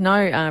make? There's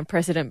no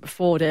precedent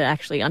before to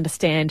actually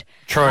understand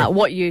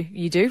what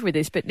you do with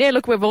this. But yeah,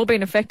 look, we've all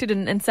been affected,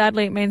 and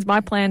sadly it means my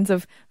plans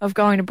of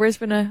going to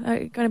Brisbane are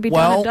going to be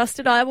done and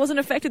dusted. I wasn't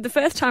affected the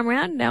first time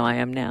round, now I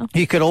am now.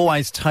 You could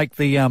always take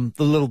the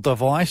little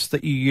device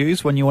that you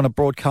use when you want to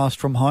broadcast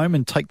from home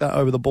and take that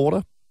over the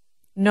border.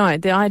 No,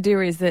 the idea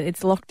is that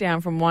it's locked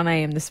down from 1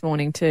 a.m. this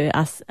morning to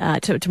us,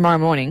 tomorrow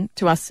morning,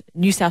 to us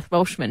New South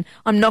Welshmen.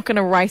 I'm not going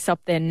to race up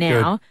there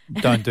now.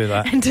 Good. Don't do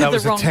that. And do that the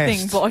wrong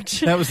thing,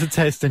 Bodge. That was a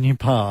test and you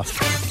passed.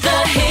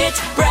 The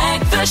Hit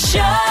Breakfast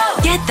Show.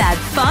 Get that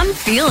fun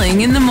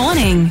feeling in the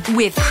morning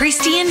with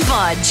Christy and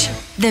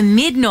Bodge. The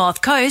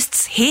Mid-North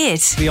Coast's hit.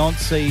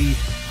 Beyonce.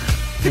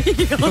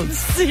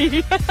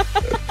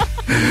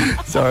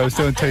 Sorry, I was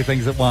doing two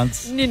things at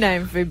once. New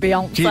name for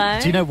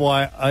Beyonce. Do you know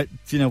why?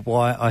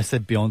 I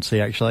said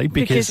Beyonce actually?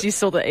 Because you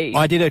saw the E.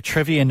 I did a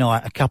trivia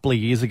night a couple of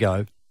years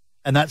ago,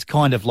 and that's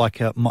kind of like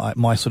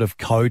my sort of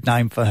code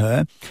name for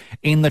her.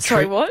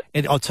 Sorry, what?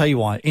 I'll tell you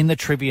why. In the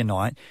trivia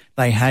night,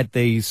 they had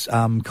these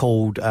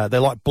called they're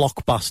like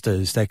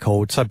blockbusters. They're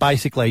called. So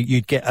basically,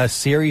 you'd get a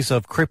series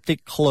of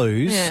cryptic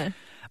clues. Yeah.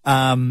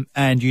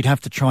 And you'd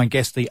have to try and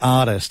guess the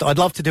artist. I'd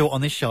love to do it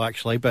on this show,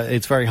 actually, but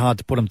it's very hard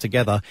to put them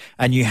together.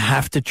 And you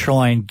have to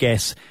try and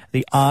guess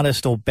the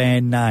artist or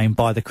band name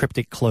by the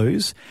cryptic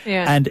clues.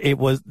 Yeah. And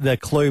the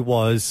clue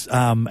was,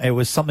 it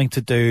was something to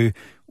do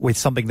with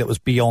something that was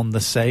beyond the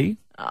sea.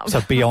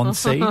 So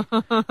Beyonce.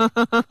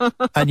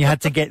 And you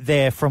had to get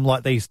there from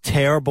like these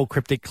terrible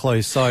cryptic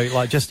clues. So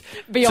like just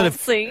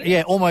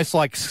Beyonce. almost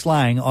like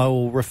slang. I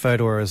will refer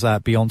to her as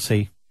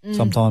Beyonce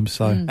sometimes.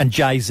 So and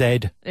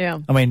Jay-Z. Yeah.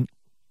 I mean,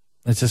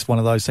 it's just one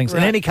of those things.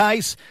 Right. In any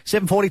case,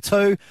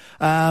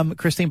 7:42,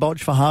 Christine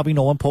Bodge for Harvey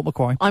Norman, Port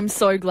Macquarie. I'm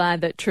so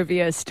glad that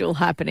trivia is still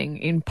happening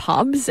in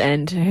pubs,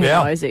 and who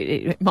knows,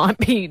 it might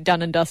be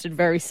done and dusted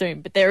very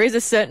soon. But there is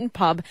a certain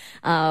pub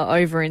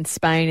over in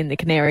Spain in the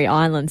Canary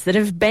Islands that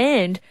have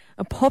banned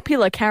a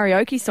popular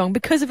karaoke song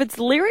because of its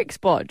lyrics,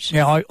 Bodge.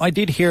 Yeah, I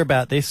did hear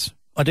about this.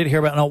 And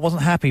I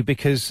wasn't happy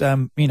because,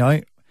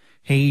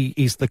 he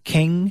is the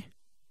king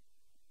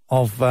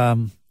of...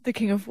 the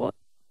king of what?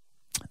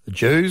 The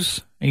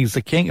Jews. He's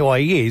the king. Well,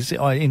 he is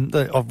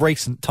of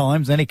recent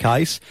times, in any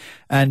case.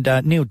 And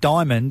Neil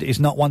Diamond is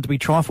not one to be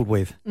trifled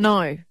with.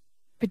 No,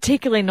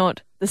 particularly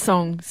not the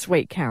song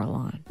 "Sweet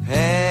Caroline."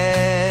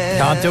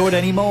 Can't do it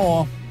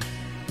anymore.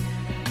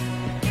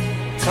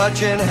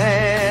 Touching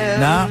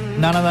hands. Nah,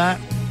 none of that.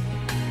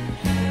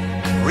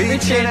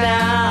 Reaching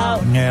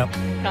out. Yeah.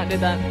 Can't do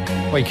that.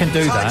 Well, you can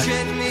do that.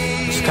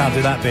 Just can't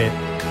do that bit.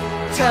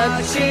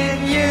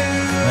 Touching you.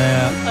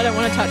 Yeah. I don't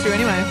want to touch you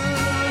anyway.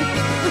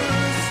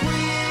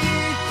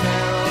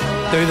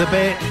 Do the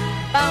bit.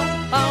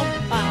 Bow, bow,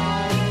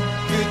 bow.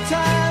 Good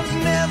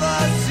times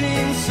never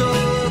seem so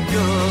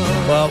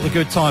good. Well, the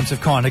good times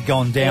have kind of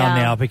gone down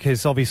now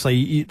because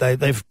obviously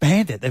they've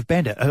banned it. They've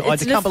banned it. I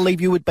can't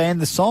believe you would ban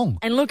the song.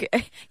 And look,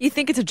 you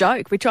think it's a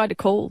joke. We tried to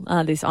call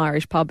this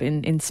Irish pub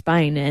in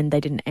Spain and they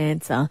didn't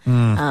answer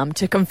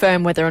to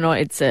confirm whether or not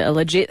it's a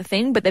legit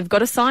thing. But they've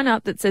got a sign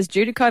up that says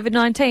due to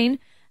COVID-19,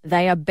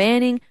 they are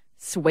banning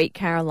Sweet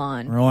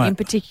Caroline, right. In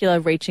particular,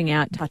 reaching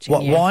out, touching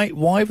you.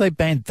 Why have they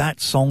banned that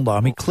song, though? I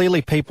mean,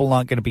 clearly people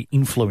aren't going to be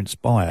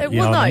influenced by it.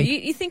 Well, no, I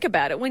mean? you think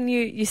about it. When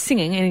you're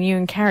singing and you're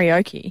in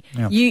karaoke,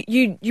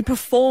 you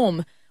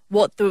perform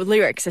what the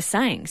lyrics are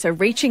saying. So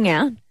reaching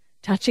out,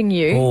 touching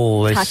you,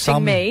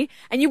 touching me,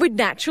 and you would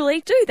naturally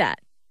do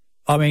that.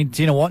 I mean,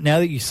 do you know what? Now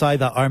that you say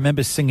that, I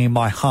remember singing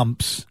My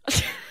Humps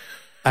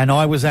And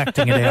I was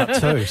acting it out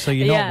too, so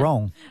you're not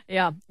wrong.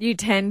 Yeah, you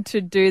tend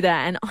to do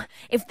that. And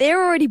if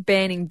they're already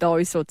banning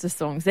those sorts of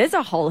songs, there's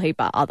a whole heap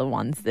of other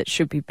ones that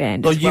should be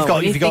banned Well, as you've well.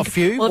 got- you've got a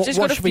few? Well, I've What- just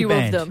what got a should be few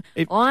banned? of them.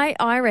 If-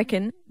 I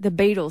reckon the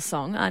Beatles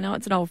song, I know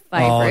it's an old Oh,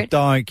 favourite,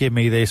 don't give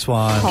me this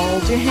one.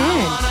 Hold Your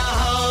Hand.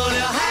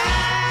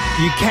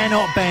 You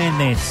cannot ban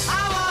this.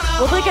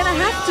 Well, they're going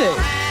to have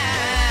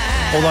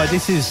to. Although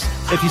this is,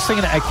 if you're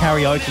singing it at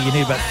karaoke, you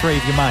need about 3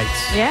 of your mates.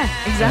 Yeah,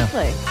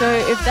 exactly. So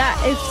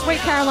if Sweet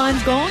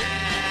Caroline's gone,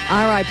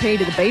 R.I.P.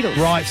 to the Beatles.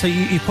 Right, so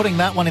you're putting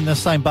that one in the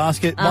same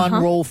basket. One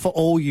rule for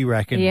all, you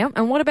reckon? Yeah,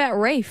 and what about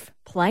Reef?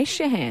 Place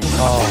your hand.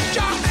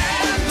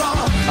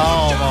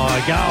 Oh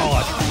my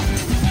God.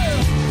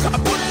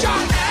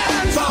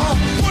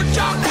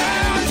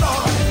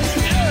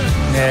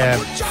 Yeah,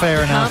 fair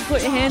Can't enough.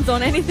 put your hands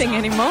on anything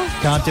anymore.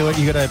 Can't do it.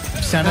 You got to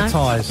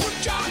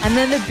sanitize. And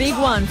then the big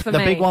one for The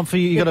me. big one for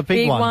you, you The got a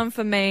big one. one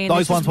for me. and Those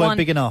this is ones weren't one-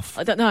 big enough.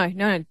 I don't know.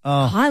 No.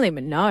 Oh. Kylie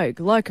Minogue,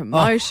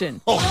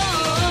 Locomotion.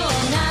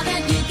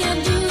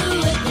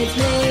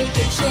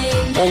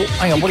 Oh,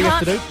 hang on. What do you have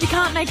to do? You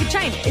can't make a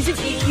chain. Is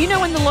it? You know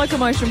when the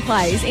Locomotion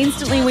plays,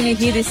 instantly when you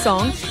hear this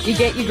song, you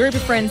get your group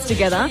of friends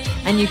together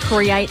and you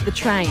create the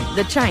train.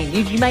 The chain.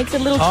 You make the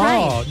little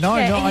train. Oh, no,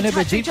 Yeah, no, and I you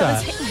never touch did each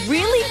other's that.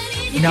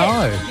 Really?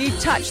 No. You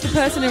touch the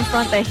person in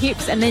front, their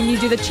hips, and then you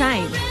do the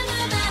chain.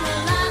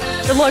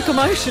 The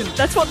Locomotion.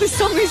 That's what this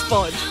song is,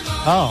 Bodge.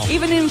 Oh.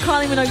 Even in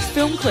Kylie Minogue's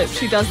film clip,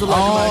 she does the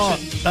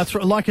Locomotion. That's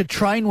like a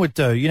train would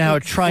do. You know how a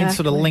train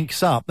sort of Exactly.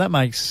 links up. That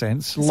makes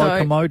sense. So-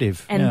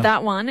 Locomotive. And yeah.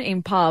 that one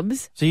in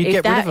pubs, So you if get rid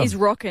of that them. is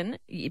rocking,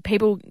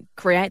 people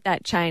create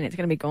that chain, it's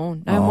going to be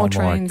gone. No Oh, more my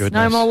trains, no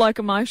goodness. more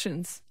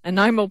locomotions, and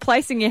no more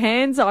placing your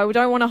hands. I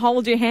don't want to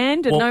hold your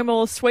hand, and Well- no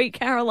more Sweet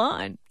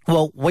Caroline.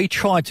 Well, we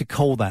tried to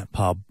call that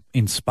pub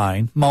in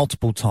Spain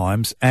multiple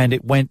times, and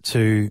it went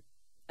to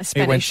A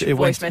Spanish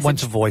voice went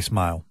to message.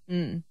 voicemail.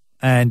 Mm,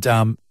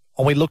 And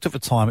we looked at the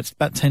time. It's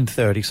about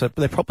 10:30, so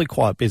they're probably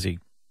quite busy.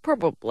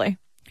 probably.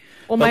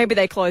 Or maybe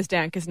they closed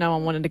down because no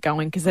one wanted to go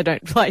in because they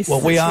don't place Well,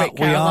 we are Sweet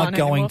Caroline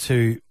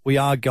anymore. we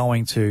are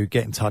going to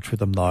get in touch with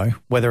them though,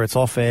 whether it's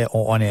off air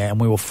or on air, and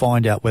we will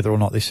find out whether or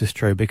not this is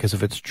true. Because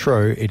if it's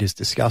true, it is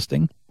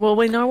disgusting. Well,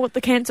 we know what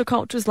the cancel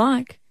culture's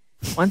like.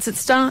 Once it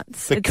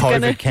starts, The it's COVID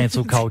gonna,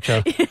 cancel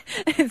culture.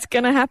 it's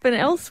going to happen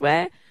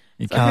elsewhere.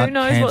 You So can't who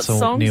knows what cancel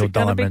songs Neil are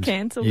going to be Diamond.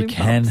 cancelled You in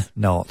pubs.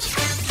 cannot.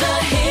 The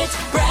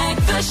Hit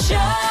Breakfast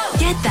Show.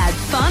 Get that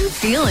fun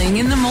feeling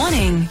in the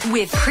morning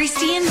with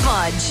Christy and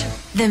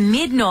Bodge. The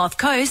Mid-North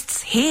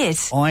Coast's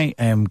hit. I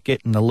am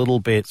getting a little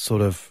bit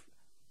sort of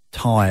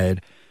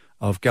tired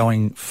of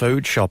going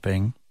food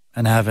shopping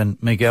and having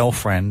my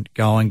girlfriend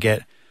go and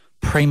get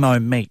primo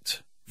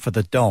meat for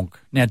the dog.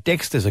 Now,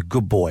 Dexter's a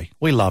good boy.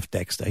 We love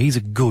Dexter. He's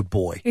a good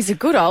boy. He's a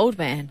good old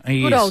man.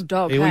 He Good is- old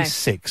dog, He's hey?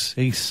 6.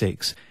 He's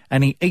 6.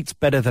 And he eats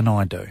better than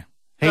I do.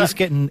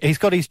 He's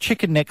got his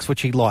chicken necks,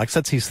 which he likes.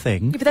 That's his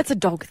thing. Yeah, but that's a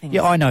dog thing.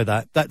 Yeah, I know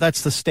that.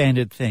 That's the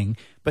standard thing.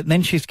 But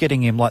then she's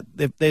getting him, like,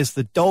 there's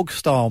the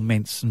dog-style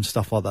mince and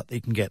stuff like that you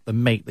can get, the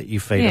meat that you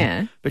feed Yeah.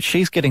 him. But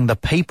she's getting the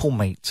people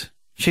meat.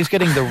 She's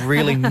getting the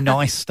really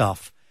nice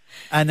stuff.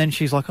 And then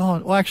she's like,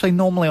 oh, well, actually,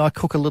 normally I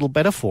cook a little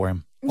better for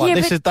him. Like,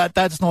 Yeah,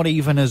 that's not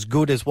even as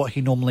good as what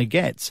he normally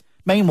gets.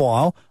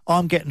 Meanwhile,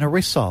 I'm getting a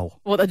rissole.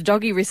 What, the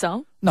doggy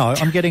rissole? No,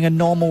 I'm getting a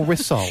normal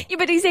rissole. Yeah,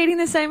 but he's eating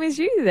the same as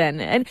you then.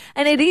 And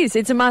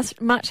it's a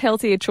much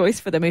healthier choice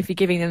for them if you're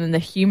giving them the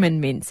human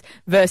mince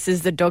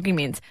versus the doggy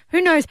mince. Who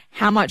knows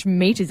how much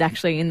meat is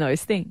actually in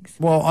those things?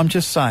 Well, I'm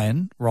just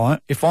saying, right,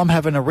 if I'm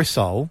having a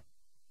rissole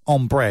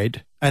on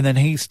bread and then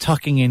he's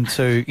tucking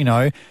into,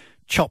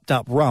 chopped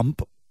up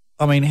rump,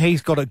 I mean,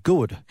 he's got it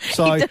good.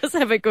 So He does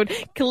have it good.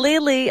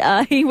 Clearly,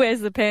 he wears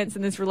the pants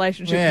in this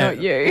relationship,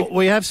 not you.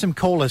 We have some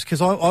callers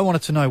because I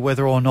wanted to know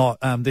whether or not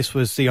this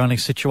was the only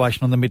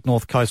situation on the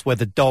Mid-North Coast where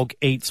the dog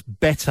eats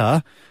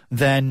better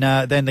than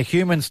the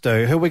humans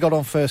do. Who we got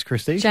on first,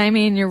 Christy?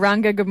 Jamie in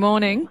Urunga, good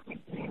morning.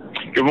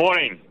 Good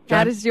morning.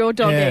 How does your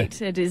dog Yeah.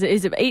 eat? Is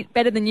it eat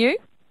better than you?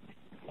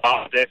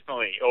 Oh,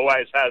 definitely.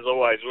 Always has,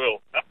 always will.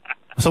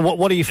 So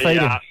what do you feed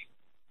him?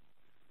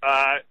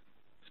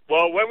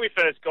 Well, when we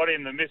first got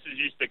him, the missus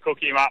used to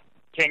cook him up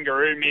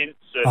kangaroo mince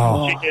and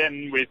Oh.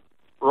 chicken with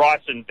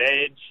rice and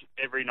veg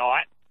every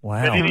night.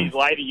 Wow. But in his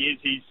later years,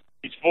 he's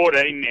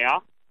 14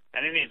 now,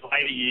 and in his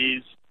later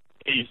years,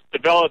 he's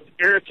developed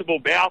irritable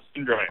bowel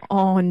syndrome.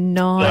 Oh,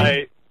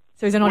 no.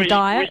 So he's on a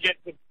diet?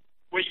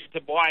 We get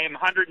to buy him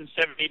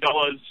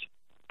 $170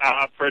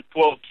 for a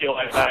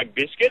 12-kilo bag of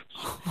biscuits.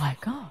 Oh, my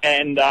God.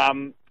 And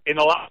in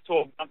the last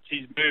 12 months,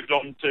 he's moved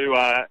on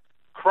to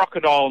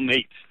crocodile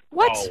meat.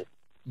 What? roll.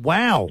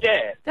 Wow.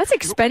 Yeah. That's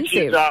expensive.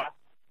 Which is,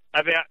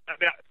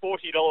 about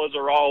 $40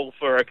 a roll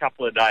for a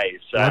couple of days.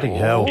 So Bloody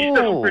hell. he's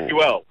doing pretty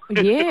well.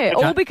 Yeah,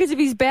 all because of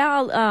his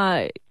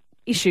bowel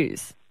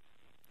issues.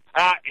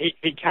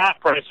 He can't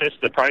process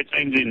the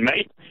proteins in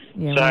meat.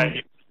 Yeah, so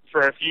right.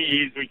 for a few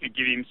years, we could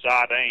give him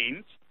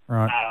sardines.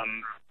 Right.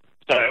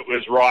 So it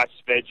was rice,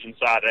 veg, and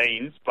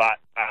sardines. But,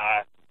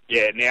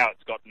 now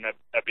it's gotten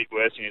a bit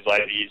worse in his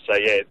later years. So,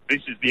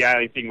 this is the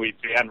only thing we've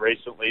found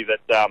recently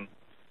that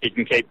he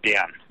can keep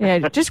down. Yeah,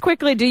 just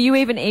quickly, do you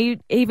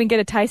even get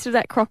a taste of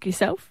that crock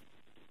yourself?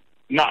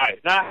 No, I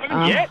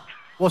haven't yet.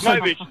 What's that?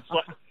 Maybe we should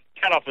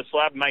cut off a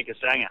slab and make a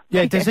sanger.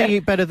 Yeah, does he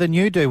eat better than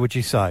you do, would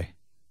you say?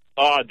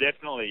 Oh,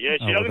 definitely. Yeah,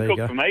 she Oh, well, there doesn't you cook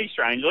go. for me,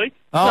 strangely.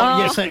 Oh,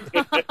 yes.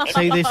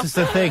 See, this is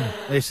the thing.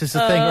 This is the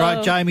thing.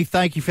 Right, Jamie,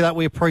 thank you for that.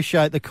 We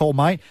appreciate the call,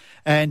 mate.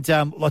 And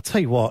I'll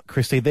tell you what,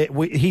 Christy,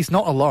 he's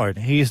not alone.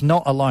 He is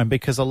not alone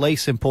because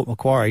Elise in Port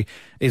Macquarie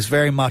is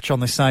very much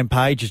on the same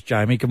page as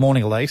Jamie. Good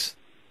morning, Elise.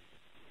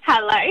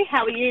 Hello,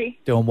 how are you?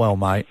 Doing well,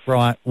 mate.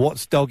 Right,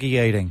 what's Doggy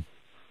eating?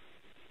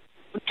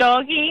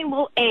 Doggy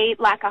will eat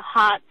like a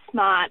Heart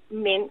Smart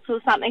mince or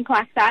something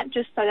like that,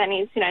 just so then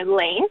he's,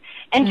 lean.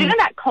 And do you know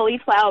that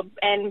cauliflower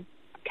and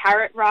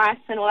carrot rice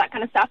and all that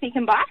kind of stuff you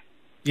can buy?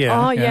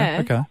 Yeah. Oh, yeah.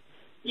 Okay.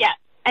 Yeah.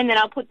 And then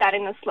I'll put that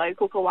in the slow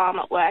cooker while I'm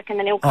at work, and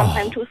then he'll come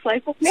home to a slow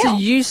cooked meal. So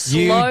you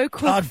slow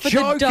cook for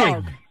the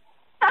dog?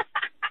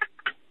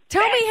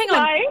 Tell me, hang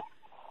on. No.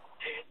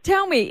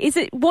 Tell me, is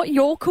it what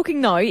you're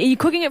cooking though? Are you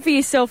cooking it for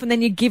yourself and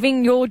then you're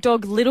giving your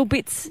dog little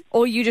bits,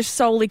 or are you just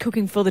solely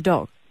cooking for the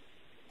dog?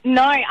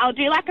 No, I'll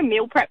do like a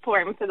meal prep for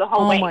him for the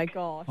whole week. Oh my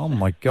God. Oh,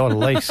 my God,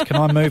 Elise, can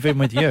I move in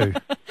with you?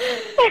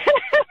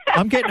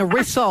 I'm getting a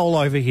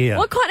risole over here.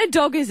 What kind of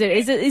dog is it?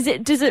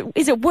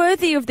 Is it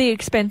worthy of the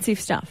expensive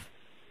stuff?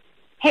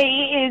 He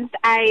is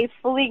a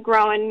fully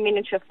grown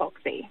miniature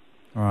foxy.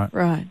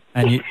 Right.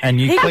 And you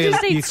He clearly,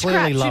 just eats you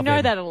clearly scraps, love you know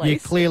him. that, Elise. You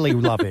clearly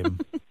love him.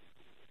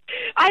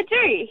 I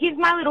do. He's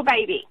my little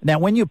baby. Now,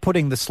 when you're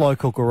putting the slow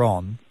cooker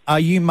on, are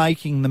you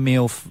making the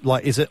meal,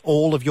 is it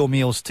all of your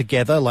meals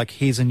together, like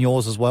his and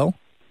yours as well?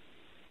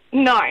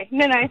 No.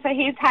 So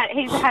he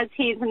has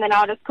his, and then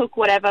I'll just cook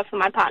whatever for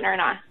my partner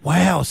and I.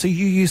 Wow, so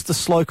you use the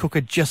slow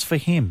cooker just for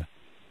him?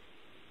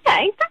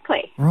 Yeah,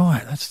 exactly.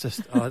 Right, that's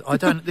just, I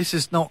don't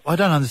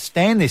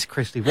understand this,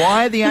 Christy.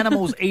 Why are the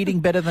animals eating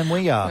better than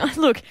we are?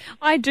 Look,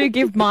 I do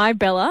give my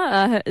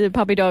Bella, the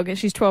puppy dog, and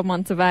she's 12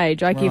 months of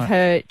age, I give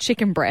her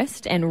chicken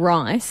breast and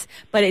rice,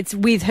 but it's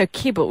with her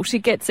kibble. She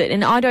gets it,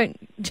 and I don't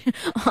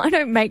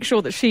make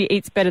sure that she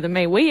eats better than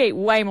me. We eat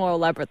way more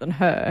elaborate than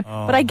her.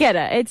 Oh. But I get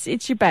it.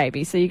 It's your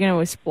baby, so you're going to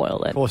always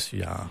spoil it. Of course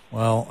you are.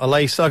 Well,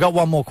 Elise, I got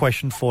one more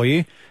question for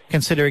you.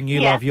 Considering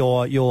you love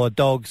your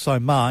dog so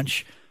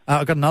much,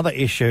 I've got another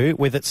issue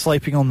with it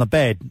sleeping on the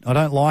bed. I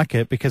don't like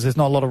it because there's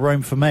not a lot of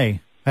room for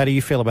me. How do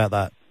you feel about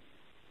that?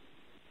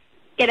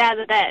 Get out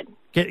of the bed.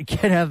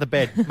 Get out of the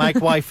bed. Make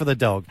way for the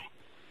dog.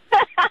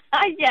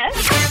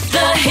 Yes.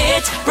 The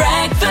Hit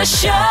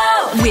Breakfast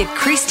Show with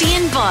Christy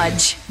and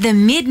Budge, the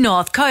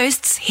Mid-North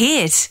Coast's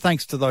hit.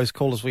 Thanks to those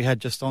callers we had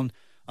just on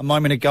a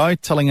moment ago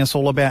telling us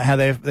all about how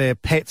their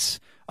pets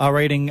are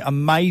eating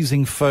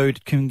amazing food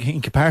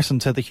in comparison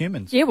to the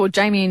humans. Yeah, well,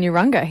 Jamie in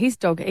Urunga, his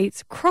dog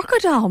eats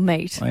crocodile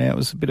meat. Oh, yeah, it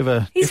was a bit of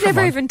a... He's different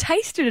never one. even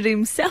tasted it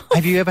himself.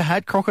 Have you ever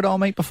had crocodile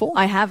meat before?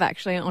 I have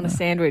actually on a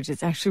sandwich.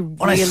 It's actually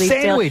On a really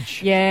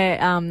sandwich? Yeah,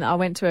 I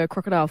went to a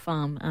crocodile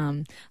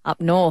farm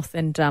up north,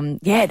 and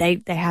they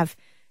have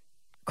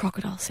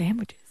crocodile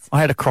sandwiches.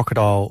 I had a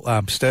crocodile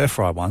stir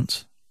fry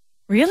once.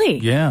 Really?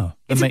 Yeah.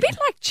 It's a bit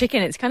like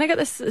chicken. It's kind of got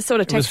this sort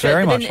of It was texture.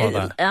 very but much then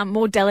like that.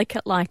 More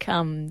delicate, like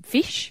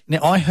fish. Now,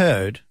 I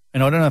heard,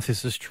 and I don't know if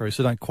this is true,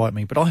 so don't quote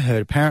me, but I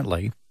heard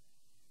apparently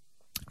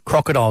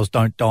crocodiles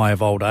don't die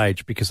of old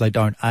age because they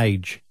don't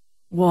age.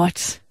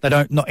 What? They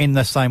don't, not in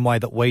the same way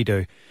that we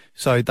do.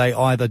 So they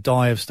either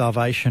die of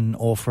starvation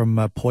or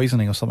from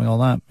poisoning or something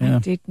like that. Yeah. I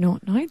did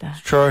not know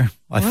that. True,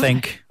 I Right.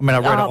 think. I mean, I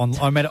read it Oh, on.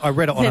 I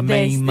read it on a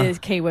meme. There's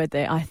a keyword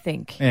there, I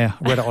think. Yeah,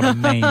 I read it on a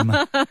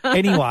meme.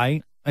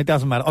 Anyway, it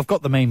doesn't matter. I've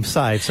got the meme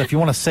saved, so if you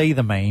want to see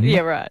the meme, Yeah,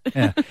 right.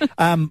 Yeah.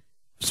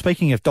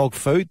 Speaking of dog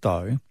food,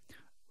 though,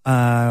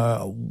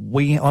 I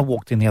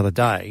walked in the other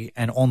day,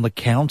 and on the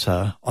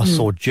counter I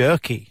saw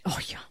jerky. Oh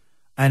yeah.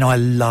 And I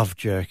love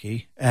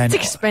jerky. And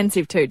It's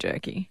expensive too,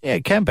 jerky. yeah,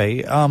 it can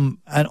be. And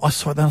I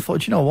saw it and I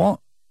thought, you know what?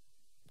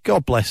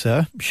 God bless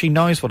her. She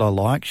knows what I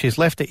like. She's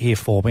left it here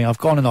for me. I've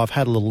gone and I've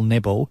had a little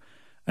nibble,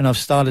 and I've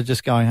started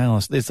just going, hang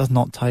on, this does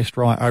not taste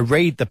right. I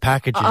read the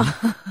packaging.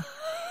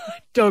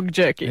 Dog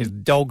jerky. It's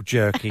dog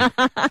jerky.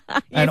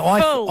 And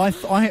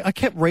I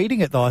kept reading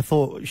it, though. I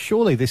thought,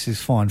 surely this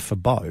is fine for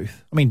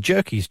both. I mean,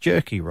 jerky's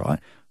jerky, right?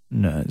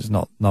 No, it's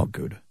not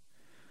good.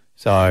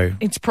 So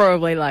It's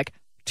probably like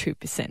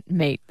 2%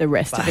 meat. The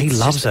rest But of he it's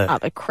loves just it.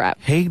 other crap.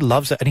 He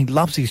loves it, and he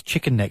loves his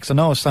chicken necks. I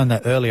know I was saying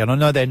that earlier, and I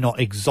know they're not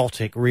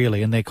exotic,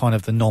 really, and they're kind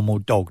of the normal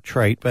dog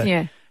treat, but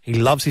Yeah. he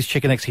loves his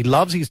chicken necks. He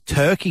loves his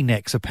turkey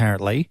necks,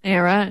 apparently. Yeah,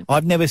 right.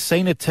 I've never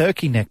seen a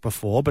turkey neck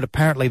before, but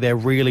apparently they're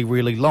really,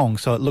 really long,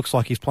 so it looks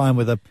like he's playing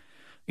with a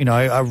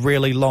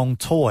really long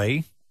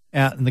toy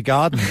out in the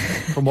garden,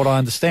 from what I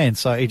understand.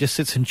 So he just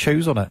sits and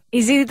chews on it.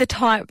 Is he the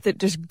type that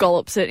just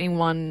gollops it in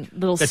one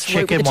little The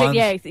swoop? chicken ones,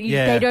 Yeah,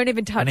 yeah. they don't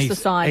even touch And the he's-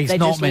 side. he's They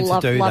not just meant to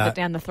love do that. it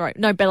down the throat.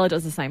 No, Bella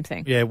does the same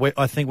thing. Yeah,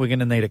 I think we're going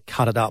to need to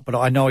cut it up, but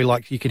I know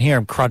you can hear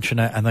him crunching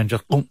it and then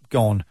just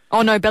gone.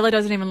 Oh, no, Bella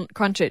doesn't even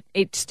crunch it.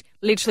 It's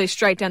literally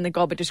straight down the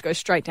gob. It just goes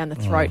straight down the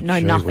throat. Oh, No,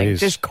 gee nothing. whiz.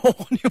 Just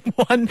gone in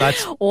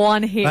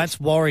one hit. That's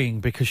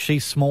worrying because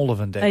she's smaller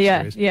than Dexter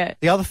Yeah, is. yeah.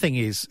 The other thing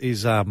is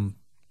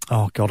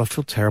oh God, I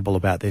feel terrible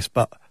about this,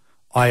 but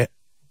I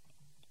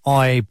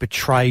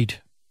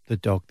betrayed the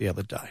dog the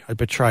other day. I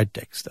betrayed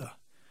Dexter.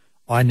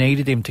 I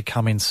needed him to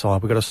come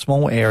inside. We've got a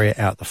small area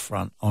out the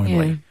front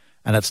only,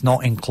 and it's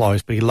not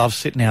enclosed, but he loves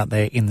sitting out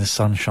there in the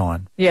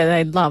sunshine. Yeah,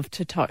 they love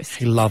to toast.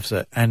 He loves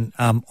it. And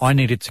I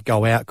needed to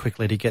go out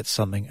quickly to get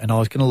something, and I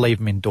was going to leave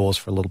him indoors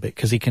for a little bit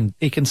because he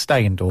can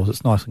stay indoors.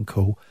 It's nice and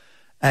cool.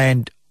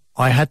 And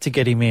I had to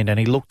get him in, and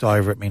he looked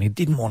over at me, and he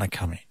didn't want to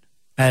come in.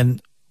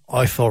 And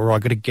I thought, right,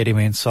 I've got to get him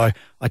in. So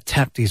I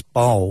tapped his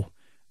bowl,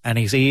 and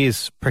his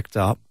ears pricked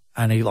up,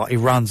 and he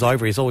runs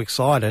over. He's all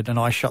excited, and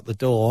I shut the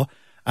door.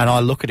 And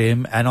I look at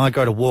him, and I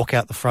go to walk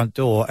out the front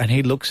door, and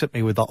he looks at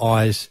me with the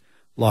eyes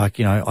like,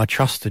 I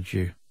trusted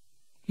you.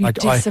 You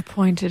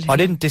disappointed him. I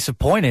didn't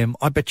disappoint him.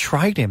 I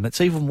betrayed him. It's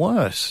even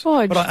worse.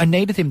 Bodge. But I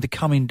needed him to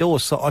come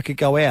indoors so I could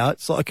go out,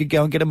 so I could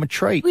go and get him a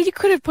treat. Well, you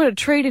could have put a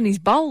treat in his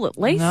bowl at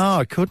least. No,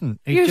 I couldn't.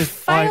 You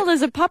failed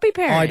as a puppy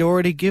parent. I'd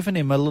already given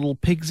him a little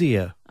pig's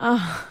ear,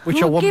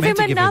 which I wasn't meant to give him. Give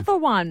him another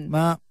one.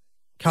 Nah,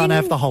 can't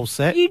have the whole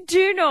set. You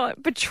do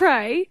not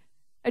betray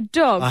a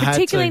dog,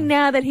 particularly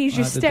now that he's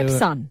your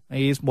stepson.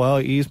 He is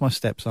my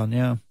stepson,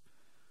 yeah.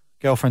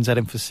 Girlfriend's had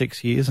him for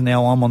 6 years, and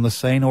now I'm on the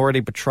scene already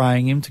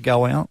betraying him to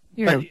go out.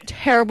 You're a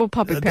terrible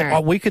puppy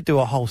parent. We could do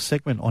a whole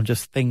segment on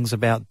just things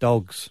about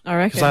dogs. I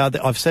reckon. Because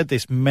I've said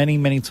this many,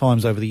 many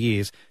times over the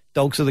years.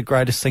 Dogs are the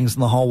greatest things in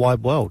the whole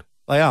wide world.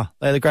 They are.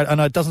 They're the great. And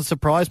it doesn't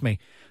surprise me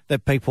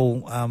that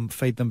people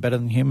feed them better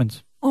than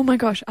humans. Oh, my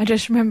gosh. I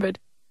just remembered.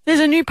 There's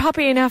a new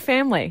puppy in our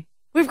family.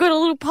 We've got a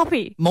little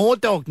puppy. More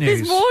dog news.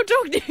 There's more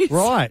dog news.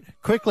 Right.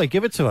 Quickly,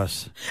 give it to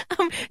us.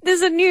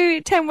 There's a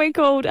new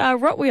 10-week-old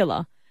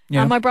Rottweiler.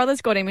 Yeah. My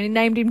brother's got him, and he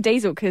named him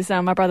Diesel because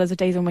my brother's a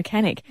diesel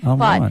mechanic. Oh,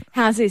 but right.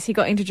 how's this? He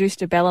got introduced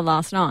to Bella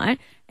last night,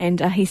 and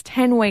he's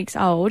 10 weeks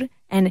old,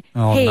 and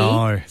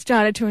he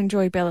started to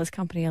enjoy Bella's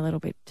company a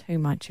little bit too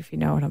much, if you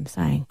know what I'm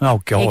saying.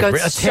 Oh, God. He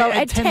got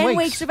At 10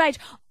 weeks of age.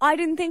 I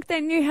didn't think they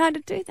knew how to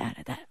do that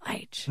at that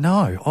age.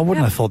 No, I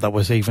wouldn't have thought that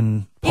was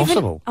even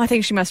possible. I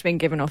think she must have been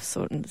given off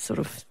sort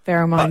of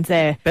pheromones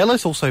there.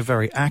 Bella's also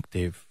very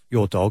active.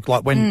 Your dog,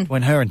 like when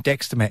her and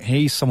Dexter met,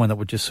 he's someone that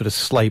would just sort of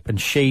sleep,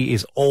 and she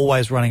is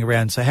always running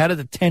around. So how did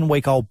the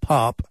 10-week-old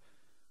pup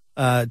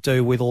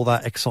do with all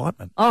that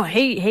excitement? Oh,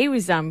 he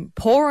was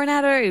pawing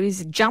at her, he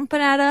was jumping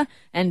at her,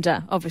 and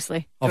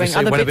obviously doing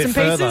other bits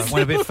and pieces.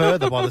 Went a bit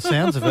further by the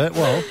sounds of it.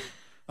 Well,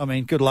 I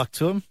mean, good luck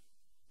to him.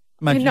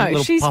 Imagine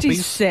little she's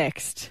puppies.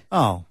 desexed.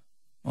 Oh,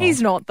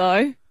 he's not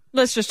though.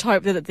 Let's just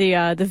hope that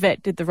the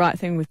vet did the right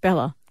thing with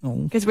Bella,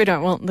 because we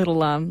don't want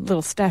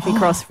little Staffy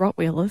Cross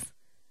Rottweilers.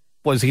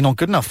 What, is he not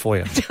good enough for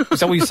you?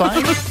 Is that what you're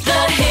saying?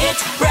 The Hit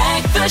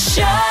Breakfast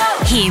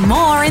Show. Hear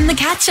more in the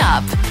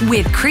catch-up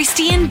with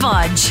Christy and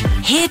Bodge.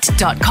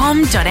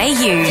 Hit.com.au.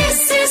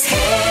 This is